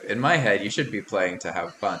 So in my head, you should be playing to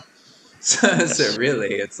have fun. So Yes.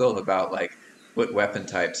 really, it's all about like what weapon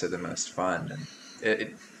types are the most fun.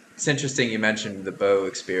 And it's interesting you mentioned the bow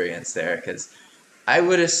experience there because I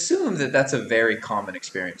would assume that that's a very common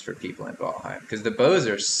experience for people in Valheim because the bows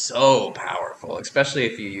are so powerful, especially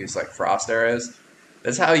if you use like frost arrows.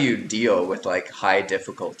 That's how you deal with like high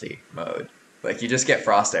difficulty mode. Like you just get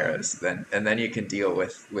frost arrows, then you can deal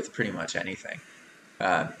with pretty much anything.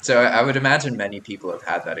 So I would imagine many people have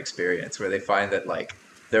had that experience where they find that like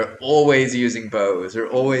they're always using bows or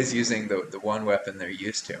always using the one weapon they're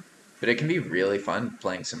used to. But it can be really fun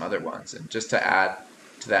playing some other ones. And just to add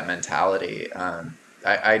to that mentality,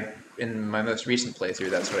 I in my most recent playthrough,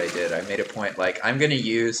 that's what I did. I made a point like I'm going to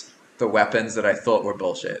use the weapons that I thought were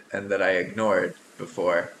bullshit and that I ignored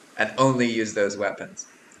before, and only use those weapons.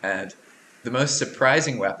 And the most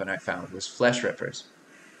surprising weapon I found was flesh rippers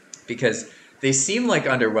because they seem like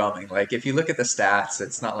underwhelming. Like if you look at the stats,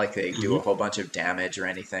 it's not like they do Hmm. a whole bunch of damage or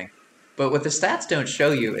anything. But what the stats don't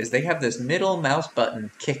show you is they have this middle mouse button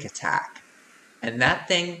kick attack, and that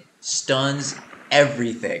thing stuns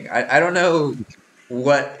everything. I don't know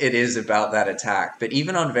what it is about that attack, but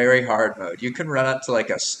even on very hard mode, you can run up to like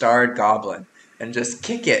a starred goblin and just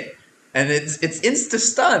kick it, and it's insta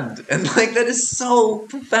stunned, and like that is so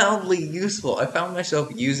profoundly useful. I found myself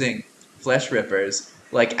using flesh rippers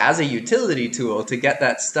like as a utility tool to get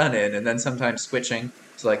that stun in, and then sometimes switching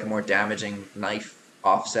to like a more damaging knife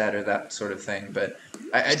offset or that sort of thing. But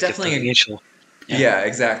I Just to get that definitely initial. Yeah. yeah,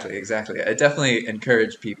 exactly. I definitely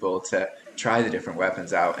encourage people to try the different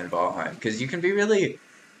weapons out in Valheim because you can be really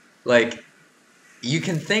like you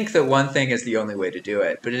can think that one thing is the only way to do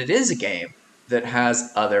it, but it is a game that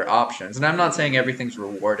has other options. And I'm not saying everything's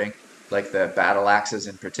rewarding, like the battle axes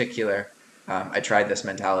in particular. I tried this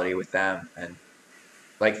mentality with them, and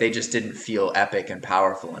like they just didn't feel epic and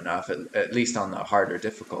powerful enough, at least on the harder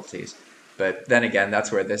difficulties. But then again,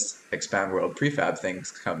 that's where this expand world prefab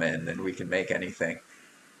things come in, and we can make anything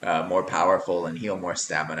more powerful and heal more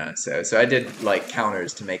stamina. So I did like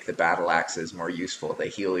counters to make the battle axes more useful. They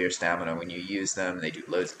heal your stamina when you use them. They do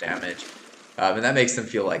loads of damage, and that makes them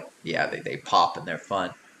feel like yeah they pop and they're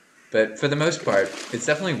fun. But for the most part, it's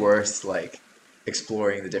definitely worth like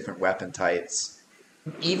exploring the different weapon types,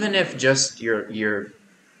 even if just you're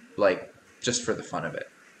like just for the fun of it.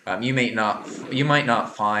 You might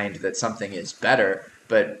not find that something is better,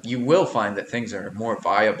 but you will find that things are more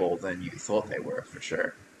viable than you thought they were for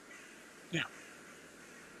sure. Yeah.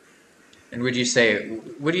 And would you say,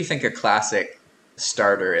 what do you think a classic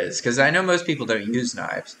starter is? Because I know most people don't use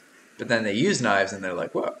knives, but then they use knives and they're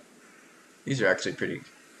like, whoa, these are actually pretty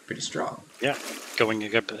strong. Yeah.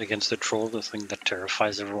 Going up against the troll, the thing that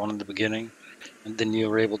terrifies everyone in the beginning, and then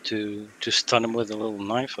you're able to stun him with a little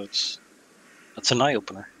knife. That's an eye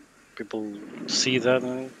opener. People see that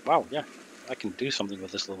and wow, yeah, I can do something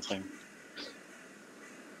with this little thing.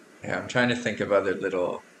 Yeah, I'm trying to think of other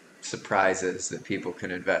little surprises that people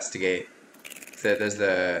can investigate. So there's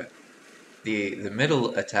the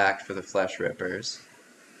middle attack for the flesh rippers.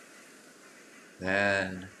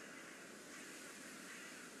 Then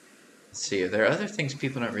let's see, are there other things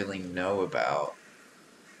people don't really know about?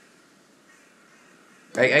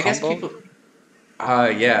 I guess Combo. people.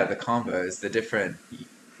 Yeah, the combos, the different.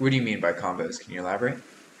 What do you mean by combos? Can you elaborate?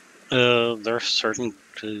 There are certain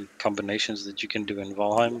combinations that you can do in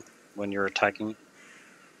Valheim when you're attacking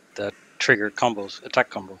that trigger combos, attack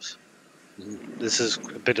combos. This is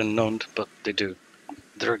a bit unknown, but they do.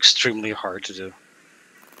 They're extremely hard to do.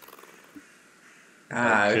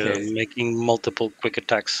 Ah, Like okay. making multiple quick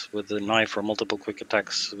attacks with the knife or multiple quick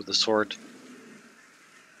attacks with the sword.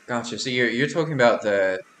 Gotcha. So you're talking about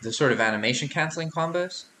the sort of animation canceling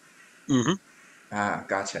combos? Mm-hmm. Ah,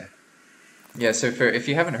 gotcha. Yeah, so for if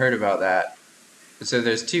you haven't heard about that, so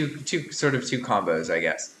there's two combos, I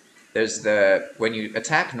guess. There's the when you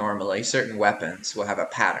attack normally, certain weapons will have a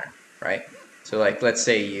pattern, right? So like let's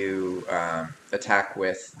say you attack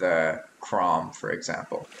with the Crom, for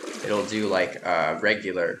example. It'll do like a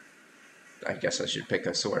regular. I guess I should pick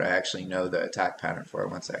a sword. I actually know the attack pattern for it.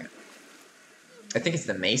 One second. I think it's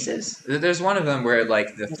the maces. There's one of them where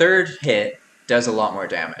like the third hit does a lot more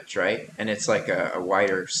damage, right? And it's like a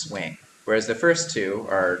wider swing. Whereas the first two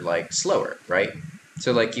are like slower, right?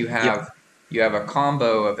 So like Yep. you have a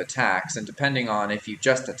combo of attacks, and depending on if you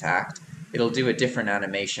just attacked, it'll do a different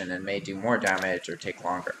animation and may do more damage or take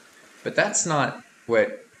longer. But that's not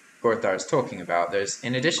what Gorthar is talking about. There's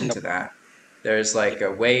in addition Nope. to that, there's like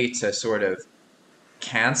a way to sort of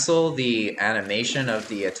cancel the animation of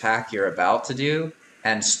the attack you're about to do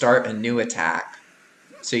and start a new attack.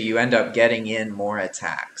 So you end up getting in more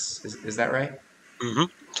attacks. Is that right? Mm-hmm.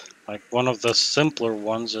 Like one of the simpler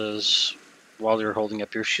ones is while you're holding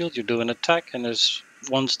up your shield, you do an attack, and as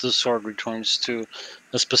once the sword returns to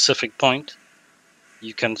a specific point,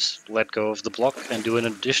 you can let go of the block and do an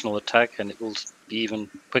additional attack, and it will be even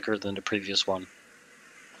quicker than the previous one.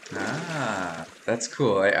 Ah, that's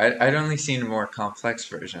cool. I'd only seen more complex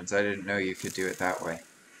versions. I didn't know you could do it that way.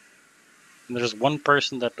 And there's one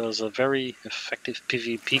person that does a very effective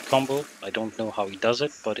PvP combo. I don't know how he does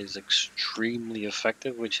it, but it's extremely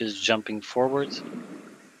effective, which is jumping forward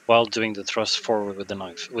while doing the thrust forward with the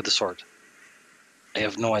knife, with the sword. I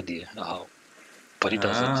have no idea how, but he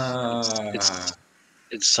does it. Ah.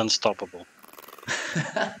 It's unstoppable.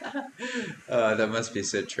 Oh, that must be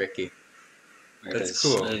so tricky. It That's is.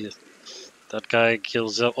 cool. That guy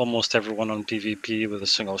kills almost everyone on PvP with a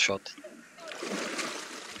single shot.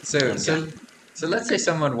 So And yeah. so so let's say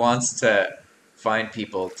someone wants to find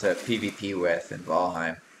people to PvP with in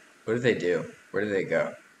Valheim. What do they do? Where do they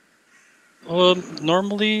go? Well,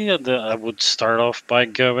 normally I would start off by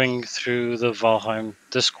going through the Valheim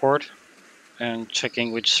Discord and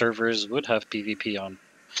checking which servers would have PvP on.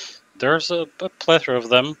 There's a plethora of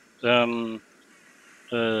them. Um,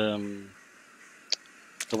 the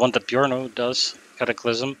one that Bjorno does,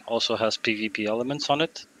 Cataclysm, also has PvP elements on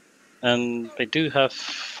it. And they do have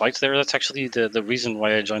fights there. That's actually the reason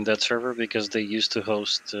why I joined that server, because they used to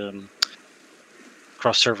host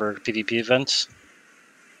cross-server PvP events.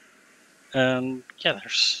 And yeah,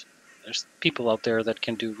 there's people out there that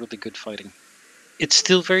can do really good fighting. It's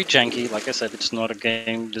still very janky. Like I said, it's not a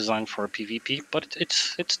game designed for PvP, but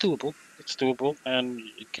it's doable. It's doable, and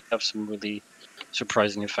it can have some really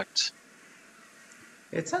surprising effects.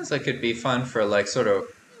 It sounds like it'd be fun for like sort of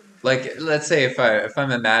like let's say if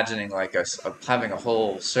I'm imagining like having a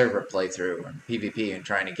whole server playthrough on PvP and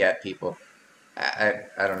trying to get people. I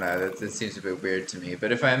don't know. That seems a bit weird to me.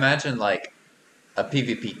 But if I imagine like a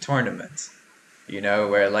PvP tournament,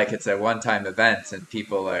 where like it's a one-time event and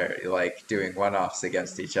people are like doing one-offs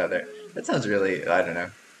against each other, that sounds really I don't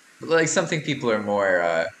know, like something people are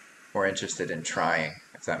more interested in trying,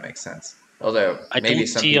 if that makes sense. Although I maybe don't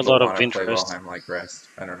some see a people lot want of to play interest. Valheim like rest.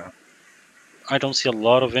 I don't know. I don't see a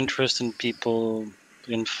lot of interest in people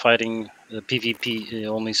in fighting PvP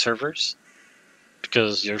only servers,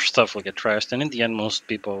 because your stuff will get trashed, and in the end, most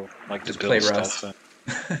people like to Just play build stuff.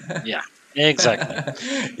 Rust. Yeah, exactly.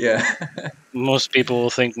 Yeah. Most people will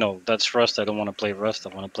think, no, that's Rust. I don't want to play Rust.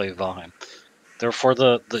 I want to play Valheim. Therefore,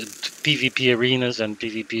 the PvP arenas and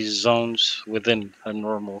PvP zones within a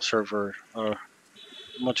normal server are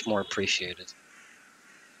much more appreciated.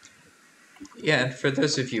 Yeah, and for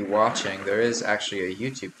those of you watching, there is actually a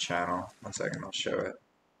YouTube channel. One second, I'll show it.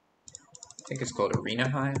 I think it's called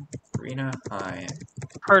ArenaHeim. ArenaHeim.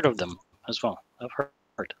 Heard of them as well. I've heard.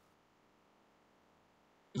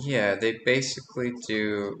 Yeah, they basically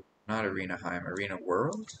do not ArenaHeim,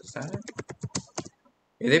 ArenaWorld. Is that it?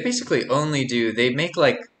 They basically only do, they make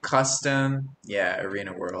like custom, yeah,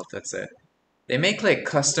 ArenaWorld, that's it. They make like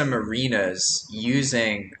custom arenas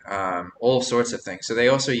using all sorts of things. So they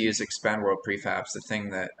also use expand world prefabs, the thing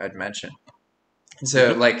that I'd mentioned. And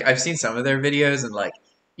so Hmm. like I've seen some of their videos and like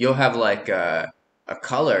you'll have like a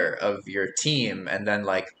color of your team and then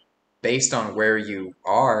like based on where you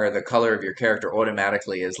are, the color of your character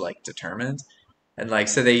automatically is like determined. And like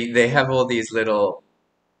so they have all these little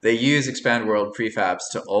they use expand world prefabs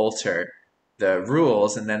to alter the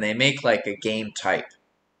rules and then they make like a game type.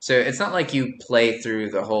 So it's not like you play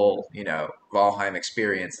through the whole, Valheim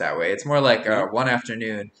experience that way. It's more like Yeah. one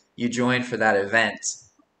afternoon you join for that event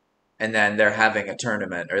and then they're having a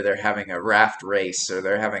tournament or they're having a raft race or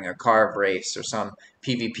they're having a carve race or some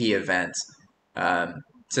PvP event.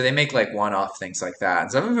 So they make like one-off things like that.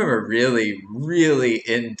 And some of them are really, really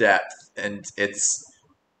in depth, and it's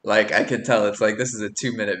like I can tell it's like this is a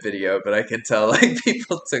 2-minute video, but I can tell like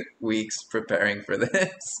people took weeks preparing for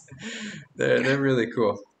this. They're really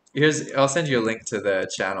cool. I'll send you a link to the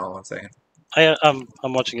channel. 1 second. I'm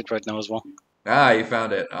watching it right now as well. Ah, you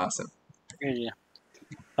found it. Awesome. Yeah, yeah.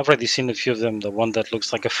 I've already seen a few of them. The one that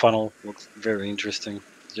looks like a funnel looks very interesting.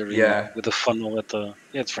 The arena Yeah. with the funnel at the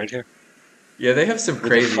it's right here Yeah, they have some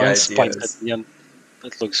with the crazy fun spikes at ideas. the end.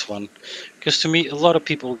 That looks fun. Because to me, a lot of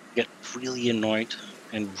people get really annoyed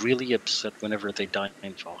and really upset whenever they die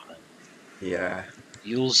in Valheim. Yeah.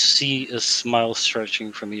 You'll see a smile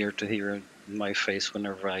stretching from ear to ear in my face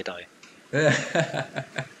whenever I die.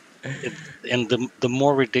 It, and the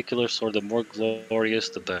more ridiculous or the more glorious,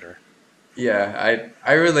 the better. Yeah,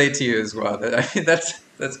 I relate to you as well. That I mean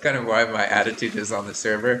that's kind of why my attitude is on the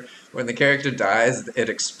server. When the character dies, it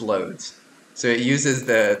explodes. So it uses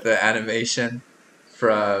the animation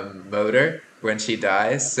from Motor when she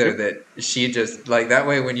dies, so Yep. that she just like that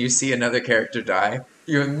way when you see another character die,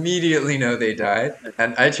 you immediately know they died.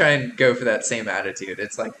 And I try and go for that same attitude.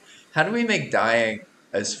 It's like, how do we make dying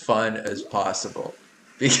as fun as possible?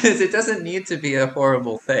 Because it doesn't need to be a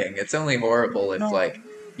horrible thing. It's only horrible if No, like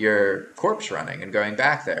you're corpse running and going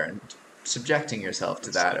back there and subjecting yourself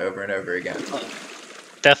to it's, that over and over again. uh,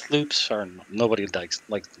 death loops are nobody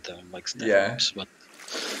likes death Yeah. loops,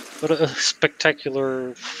 but a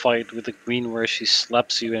spectacular fight with the queen where she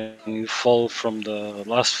slaps you and you fall from the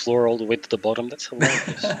last floor all the way to the bottom. That's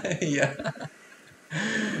hilarious. Yeah.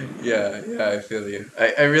 Yeah, I feel you.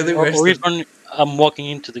 I really wish Or that. even I'm walking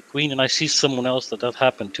into the queen and I see someone else that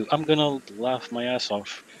happened to. I'm gonna laugh my ass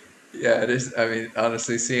off. Yeah, it is. I mean,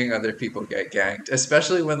 honestly, seeing other people get ganked,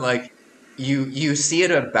 especially when like you see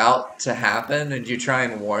it about to happen and you try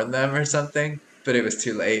and warn them or something, but it was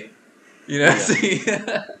too late. You know? Yeah, So,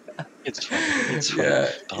 it's funny. It's funny.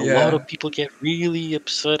 yeah, But a lot yeah, of people get really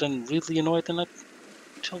upset and really annoyed, and I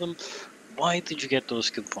tell them, why did you get those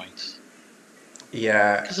skill points?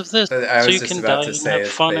 yeah. Because of this. I So was you just can about die to and say have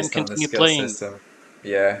it's fun and based on the continue skill playing. system.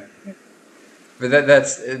 Yeah, but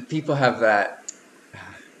that's people have that.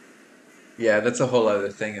 Yeah, that's a whole other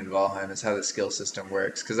thing in Valheim is how the skill system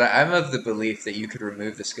works. Because I'm of the belief that you could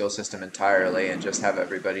remove the skill system entirely and just have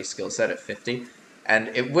everybody's skill set at 50, and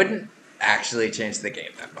it wouldn't actually change the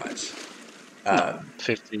game that much. No, Um,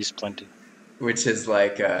 50 is plenty. which is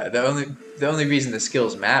like the only reason the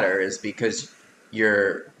skills matter is because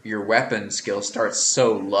your weapon skill starts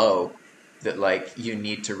so low that like you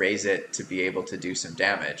need to raise it to be able to do some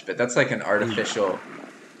damage. But that's like an artificial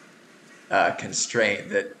constraint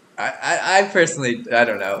that I personally I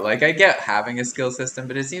don't know. Like I get having a skill system,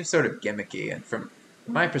 but it seems sort of gimmicky. And from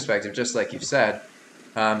my perspective, just like you've said,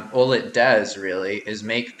 all it does really is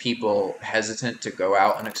make people hesitant to go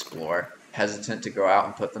out and explore, hesitant to go out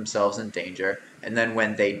and put themselves in danger. And then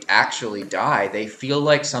when they actually die, they feel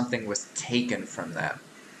like something was taken from them.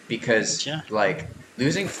 Because, Yeah. like,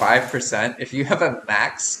 losing 5%, if you have a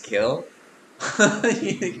max skill,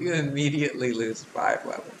 you immediately lose 5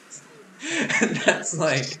 levels. And that's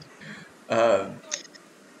like, um,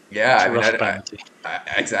 yeah, It's I a mean, rough penalty.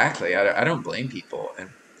 exactly. I don't blame people,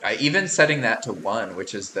 and even setting that to 1,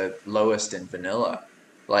 which is the lowest in vanilla,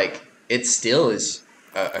 like it still is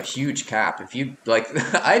a huge cap. If you like,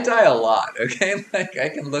 I die a lot. Okay, like I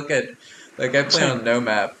can look at, like I play Same. on no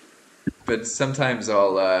map, but sometimes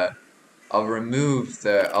I'll remove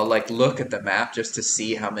I'll like look at the map just to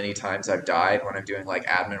see how many times I've died when I'm doing like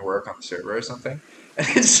admin work on the server or something, and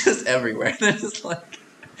it's just everywhere. There's like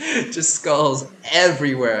just skulls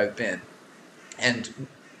everywhere I've been. And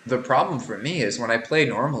the problem for me is when I play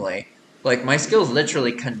normally, like my skills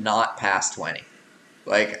literally cannot pass 20.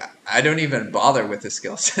 Like, I don't even bother with the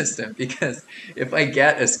skill system because if I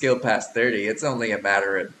get a skill past 30, it's only a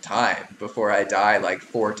matter of time before I die like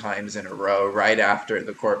 4 times in a row right after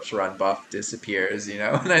the corpse run buff disappears, you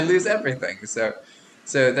know, and I lose everything. So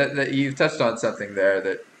that you've touched on something there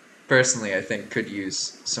that personally I think could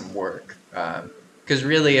use some work. Because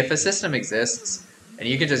really, if a system exists and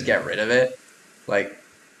you can just get rid of it, like,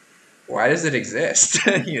 why does it exist?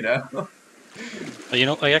 You know? You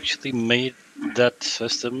know, I actually made that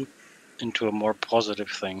system into a more positive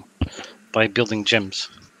thing by building gyms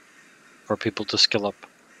for people to skill up.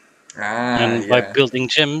 Ah, And by yeah. building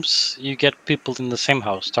gyms, you get people in the same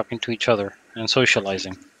house talking to each other and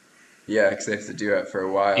socializing. Yeah, because they have to do it for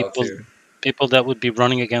a while People, too. people that would be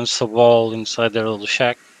running against the wall inside their little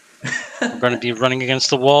shack are going to be running against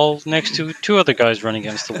the wall next to two other guys running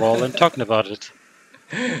against the wall and talking about it.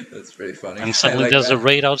 That's pretty funny. And I suddenly like there's a that.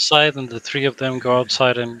 raid outside, and the three of them go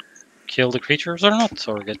outside and kill the creatures or not,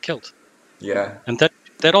 or get killed. Yeah. And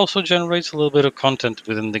that also generates a little bit of content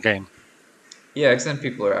within the game. Yeah, because then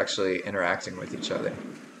people are actually interacting with each other.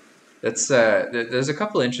 That's there's a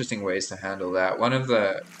couple interesting ways to handle that. One of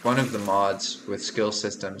the mods with skill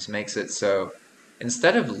systems makes it so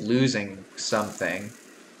instead of losing something,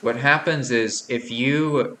 what happens is if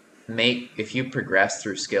you progress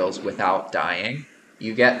through skills without dying,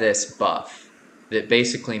 you get this buff that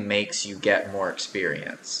basically makes you get more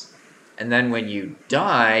experience. And then when you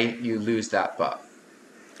die, you lose that buff.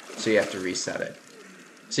 So you have to reset it.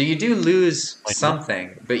 So you do lose Like, what?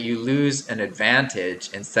 something, but you lose an advantage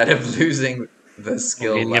instead of losing the Or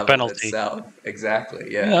skill getting a level penalty. itself. Exactly,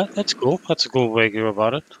 yeah. Yeah, that's cool. That's a cool way to go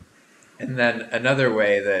about it. And then another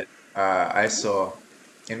way that I saw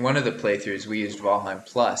in one of the playthroughs, we used Valheim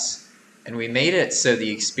Plus, and we made it so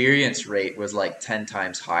the experience rate was like 10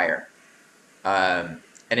 times higher.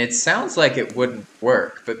 And it sounds like it wouldn't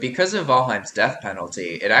work, but because of Valheim's death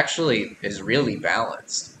penalty, it actually is really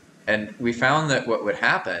balanced. And we found that what would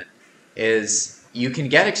happen is you can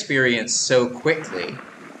get experience so quickly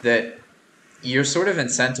that you're sort of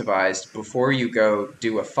incentivized before you go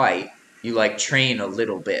do a fight. You like train a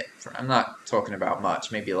little bit. I'm not talking about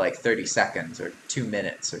much, maybe like 30 seconds or 2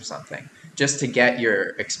 minutes or something, just to get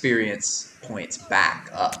your experience points back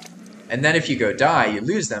up. And then if you go die, you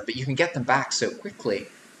lose them, but you can get them back so quickly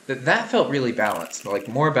that felt really balanced, like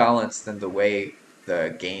more balanced than the way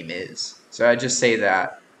the game is. So I just say that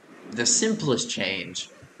the simplest change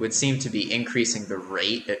would seem to be increasing the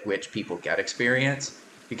rate at which people get experience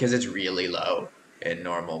because it's really low in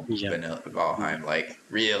normal Yeah. vanilla Valheim, like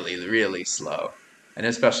really, really slow. And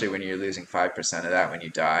especially when you're losing 5% of that when you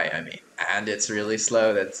die, I mean, and it's really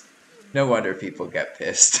slow, that's no wonder people get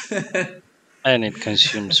pissed. And it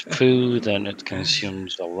consumes food, and it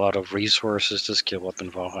consumes a lot of resources to skill up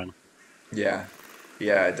in Valheim. Yeah,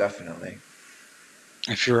 yeah, definitely.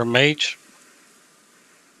 If you're a mage,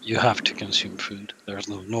 you have to consume food. There's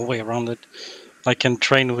no way around it. I can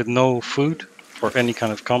train with no food for any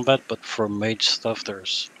kind of combat, but for mage stuff, you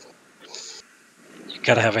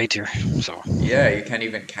gotta have A tier. So Yeah, you can't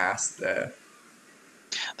even cast the.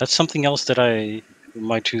 that's something else that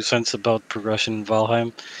my 2 cents about progression in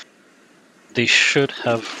Valheim. They should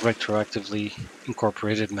have retroactively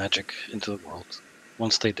incorporated magic into the world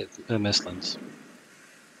once they did the Mistlands.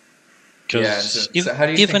 Yeah, and so, Because so how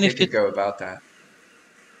do you think even they if could it go about that?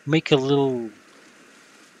 make a little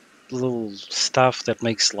stuff that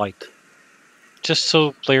makes light, just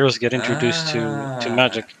so players get introduced to Ah,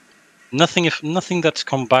 magic. Nothing that's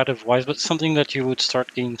combative wise, but something that you would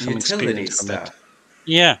start gaining some utility experience from it. stuff,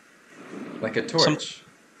 Yeah, like a some torch.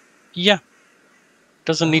 yeah.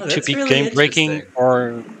 Doesn't Oh, need to that's be really game breaking interesting.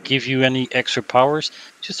 or give you any extra powers.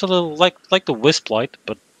 Just a little like the wisp light,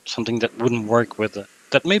 but something that wouldn't work with it.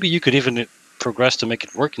 That maybe you could even progress to make it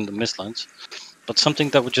work in the Mistlands, but something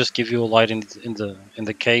that would just give you a light in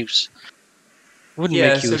the caves. Wouldn't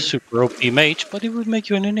Yeah, make you a so super OP mage, but it would make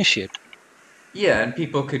you an initiate. yeah, and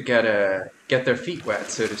people could get their feet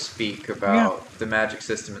wet, so to speak, Yeah. about the magic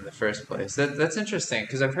system in the first place. That's interesting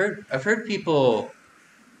because I've heard people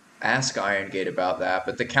ask Iron Gate about that,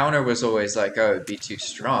 but the counter was always like, oh, it'd be too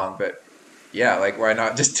strong. But yeah, like why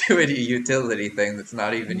not just do a utility thing that's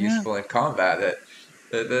not even Yeah. useful in combat?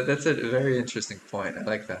 That's a very interesting point. I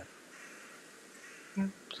like that.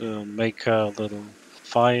 To make a little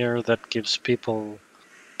fire that gives people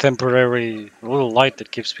temporary, a little light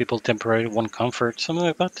that gives people temporary one comfort, something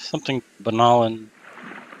like that. Something banal and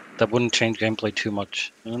that wouldn't change gameplay too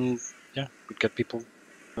much. And yeah, would get people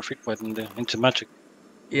their feet wet into magic.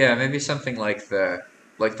 Yeah, maybe something like the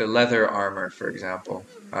leather armor, for example.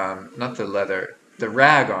 Not the leather, the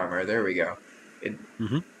rag armor. There we go. It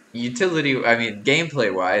Hmm. utility, I mean,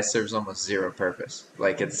 gameplay wise, serves almost zero purpose.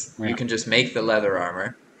 Like you Yeah. can just make the leather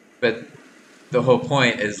armor, but the whole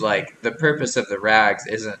point is like the purpose of the rags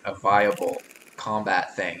isn't a viable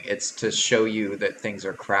combat thing. It's to show you that things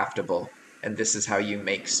are craftable and this is how you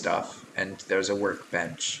make stuff and there's a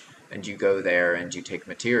workbench and you go there and you take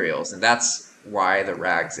materials and that's why the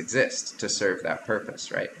rags exist to serve that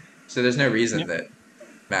purpose, right? So there's no reason Yeah. that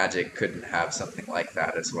magic couldn't have something like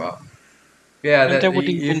that as well. Yeah, And there that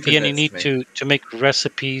wouldn't even you've be any convinced need me. to make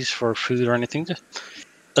recipes for food or anything. Just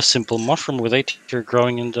a simple mushroom with aether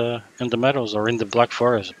growing in the meadows or in the black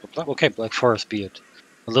forest. Okay, black forest be it.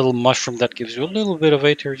 A little mushroom that gives you a little bit of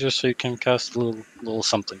aether just so you can cast a little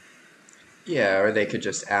something. Yeah, or they could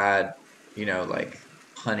just add, like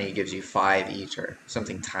honey gives you 5 ether,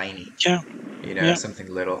 something tiny, Yeah, yeah, something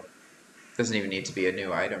little. Doesn't even need to be a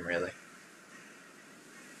new item, really.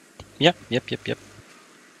 yep.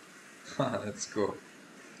 That's cool.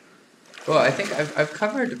 Well, I think I've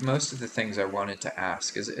covered most of the things I wanted to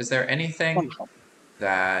ask. Is there anything Wonderful.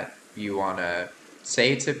 that you want to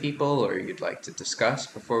say to people or you'd like to discuss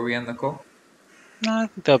before we end the call? No, I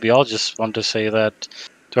think that'll be all. Just want to say that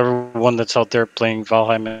to everyone that's out there playing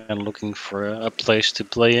Valheim and looking for a place to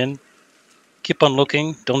play in, keep on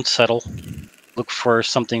looking. Don't settle. Look for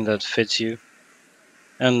something that fits you,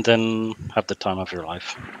 and then have the time of your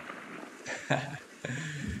life.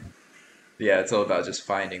 Yeah, it's all about just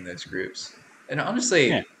finding those groups. And Yeah,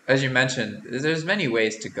 honestly, as you mentioned, there's many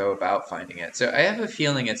ways to go about finding it. So I have a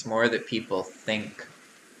feeling it's more that people think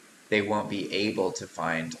they won't be able to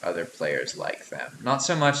find other players like them. Not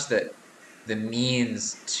so much that the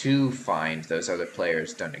means to find those other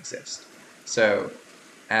players don't exist. So,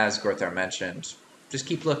 as Gorthar mentioned, just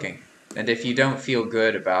keep looking. And if you don't feel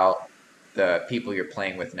good about the people you're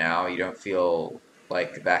playing with now, you don't feel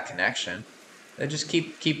like that connection, then just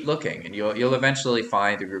keep looking, and you'll eventually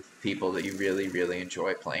find a group of people that you really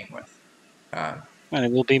enjoy playing with. Um, and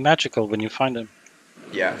it will be magical when you find them.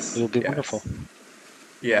 It yes, will be wonderful. yes.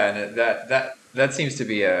 Yeah, and that seems to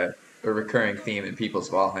be a recurring theme in people's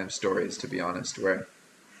Valheim stories, to be honest, where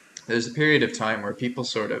there's a period of time where people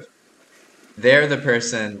sort of they're the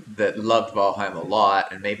person that loved Valheim a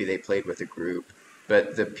lot, and maybe they played with a group,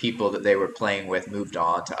 but the people that they were playing with moved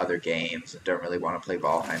on to other games and don't really want to play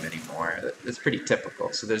Valheim anymore. That's pretty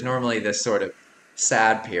typical. So there's normally this sort of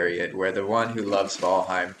sad period where the one who loves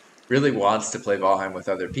Valheim really wants to play Valheim with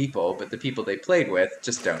other people, but the people they played with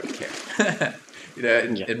just don't care.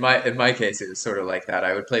 Yeah, In my case, it was sort of like that.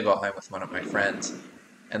 I would play Valheim with one of my friends,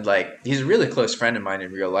 and like he's a really close friend of mine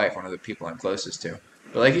in real life, one of the people I'm closest to.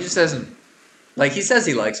 But like he just doesn't like he says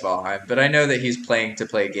he likes Valheim, but I know that he's playing to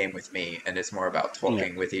play a game with me, and it's more about yeah,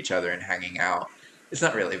 talking with each other and hanging out. It's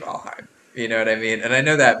not really Valheim. You know what I mean? And I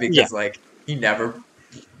know that yeah. because like he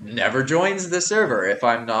never joins the server if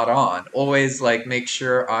I'm not on. Always like make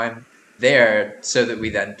sure I'm there so that we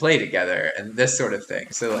then play together and this sort of thing.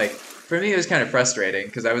 So like for me it was kind of frustrating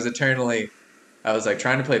because I was like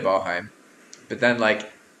trying to play Valheim, but then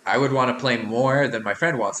like I would want to play more than my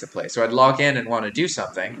friend wants to play. So I'd log in and want to do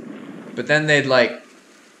something, but then they'd like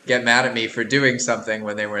get mad at me for doing something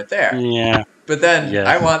when they weren't there. Yeah, But then yeah,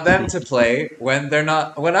 I want them to play when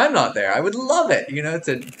I'm not there. I would love it,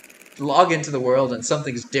 to log into the world and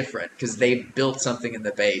something's different because they built something in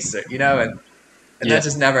the base, and yeah. that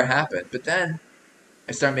just never happened. But then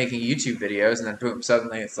I start making YouTube videos, and then boom,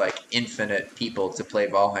 suddenly it's like infinite people to play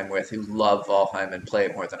Valheim with who love Valheim and play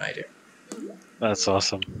it more than I do. That's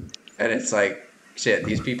awesome. And it's like, shit,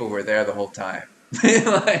 these people were there the whole time.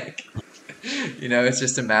 Like, it's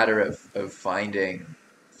just a matter of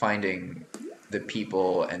finding the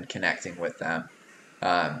people and connecting with them.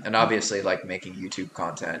 And obviously, like making YouTube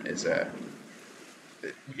content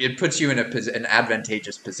it puts you in an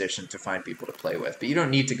advantageous position to find people to play with. But you don't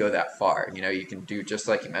need to go that far. You can do just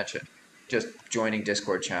like you mentioned, just joining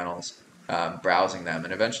Discord channels, browsing them,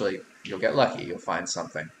 and eventually you'll get lucky. You'll find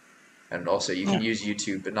something. And also, you can Yeah, use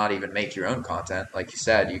YouTube, but not even make your own content. Like you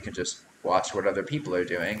said, you can just watch what other people are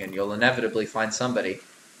doing, and you'll inevitably find somebody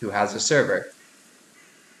who has a server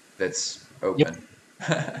that's yep. open.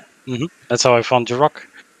 That's how I found the rock.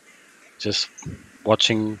 Just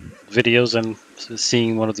watching videos and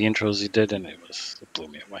seeing one of the intros he did, and it blew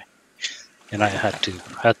me away. And I had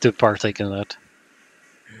to partake in that.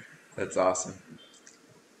 That's awesome.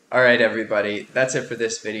 All right, everybody. That's it for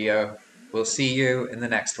this video. We'll see you in the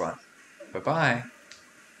next one. Bye bye.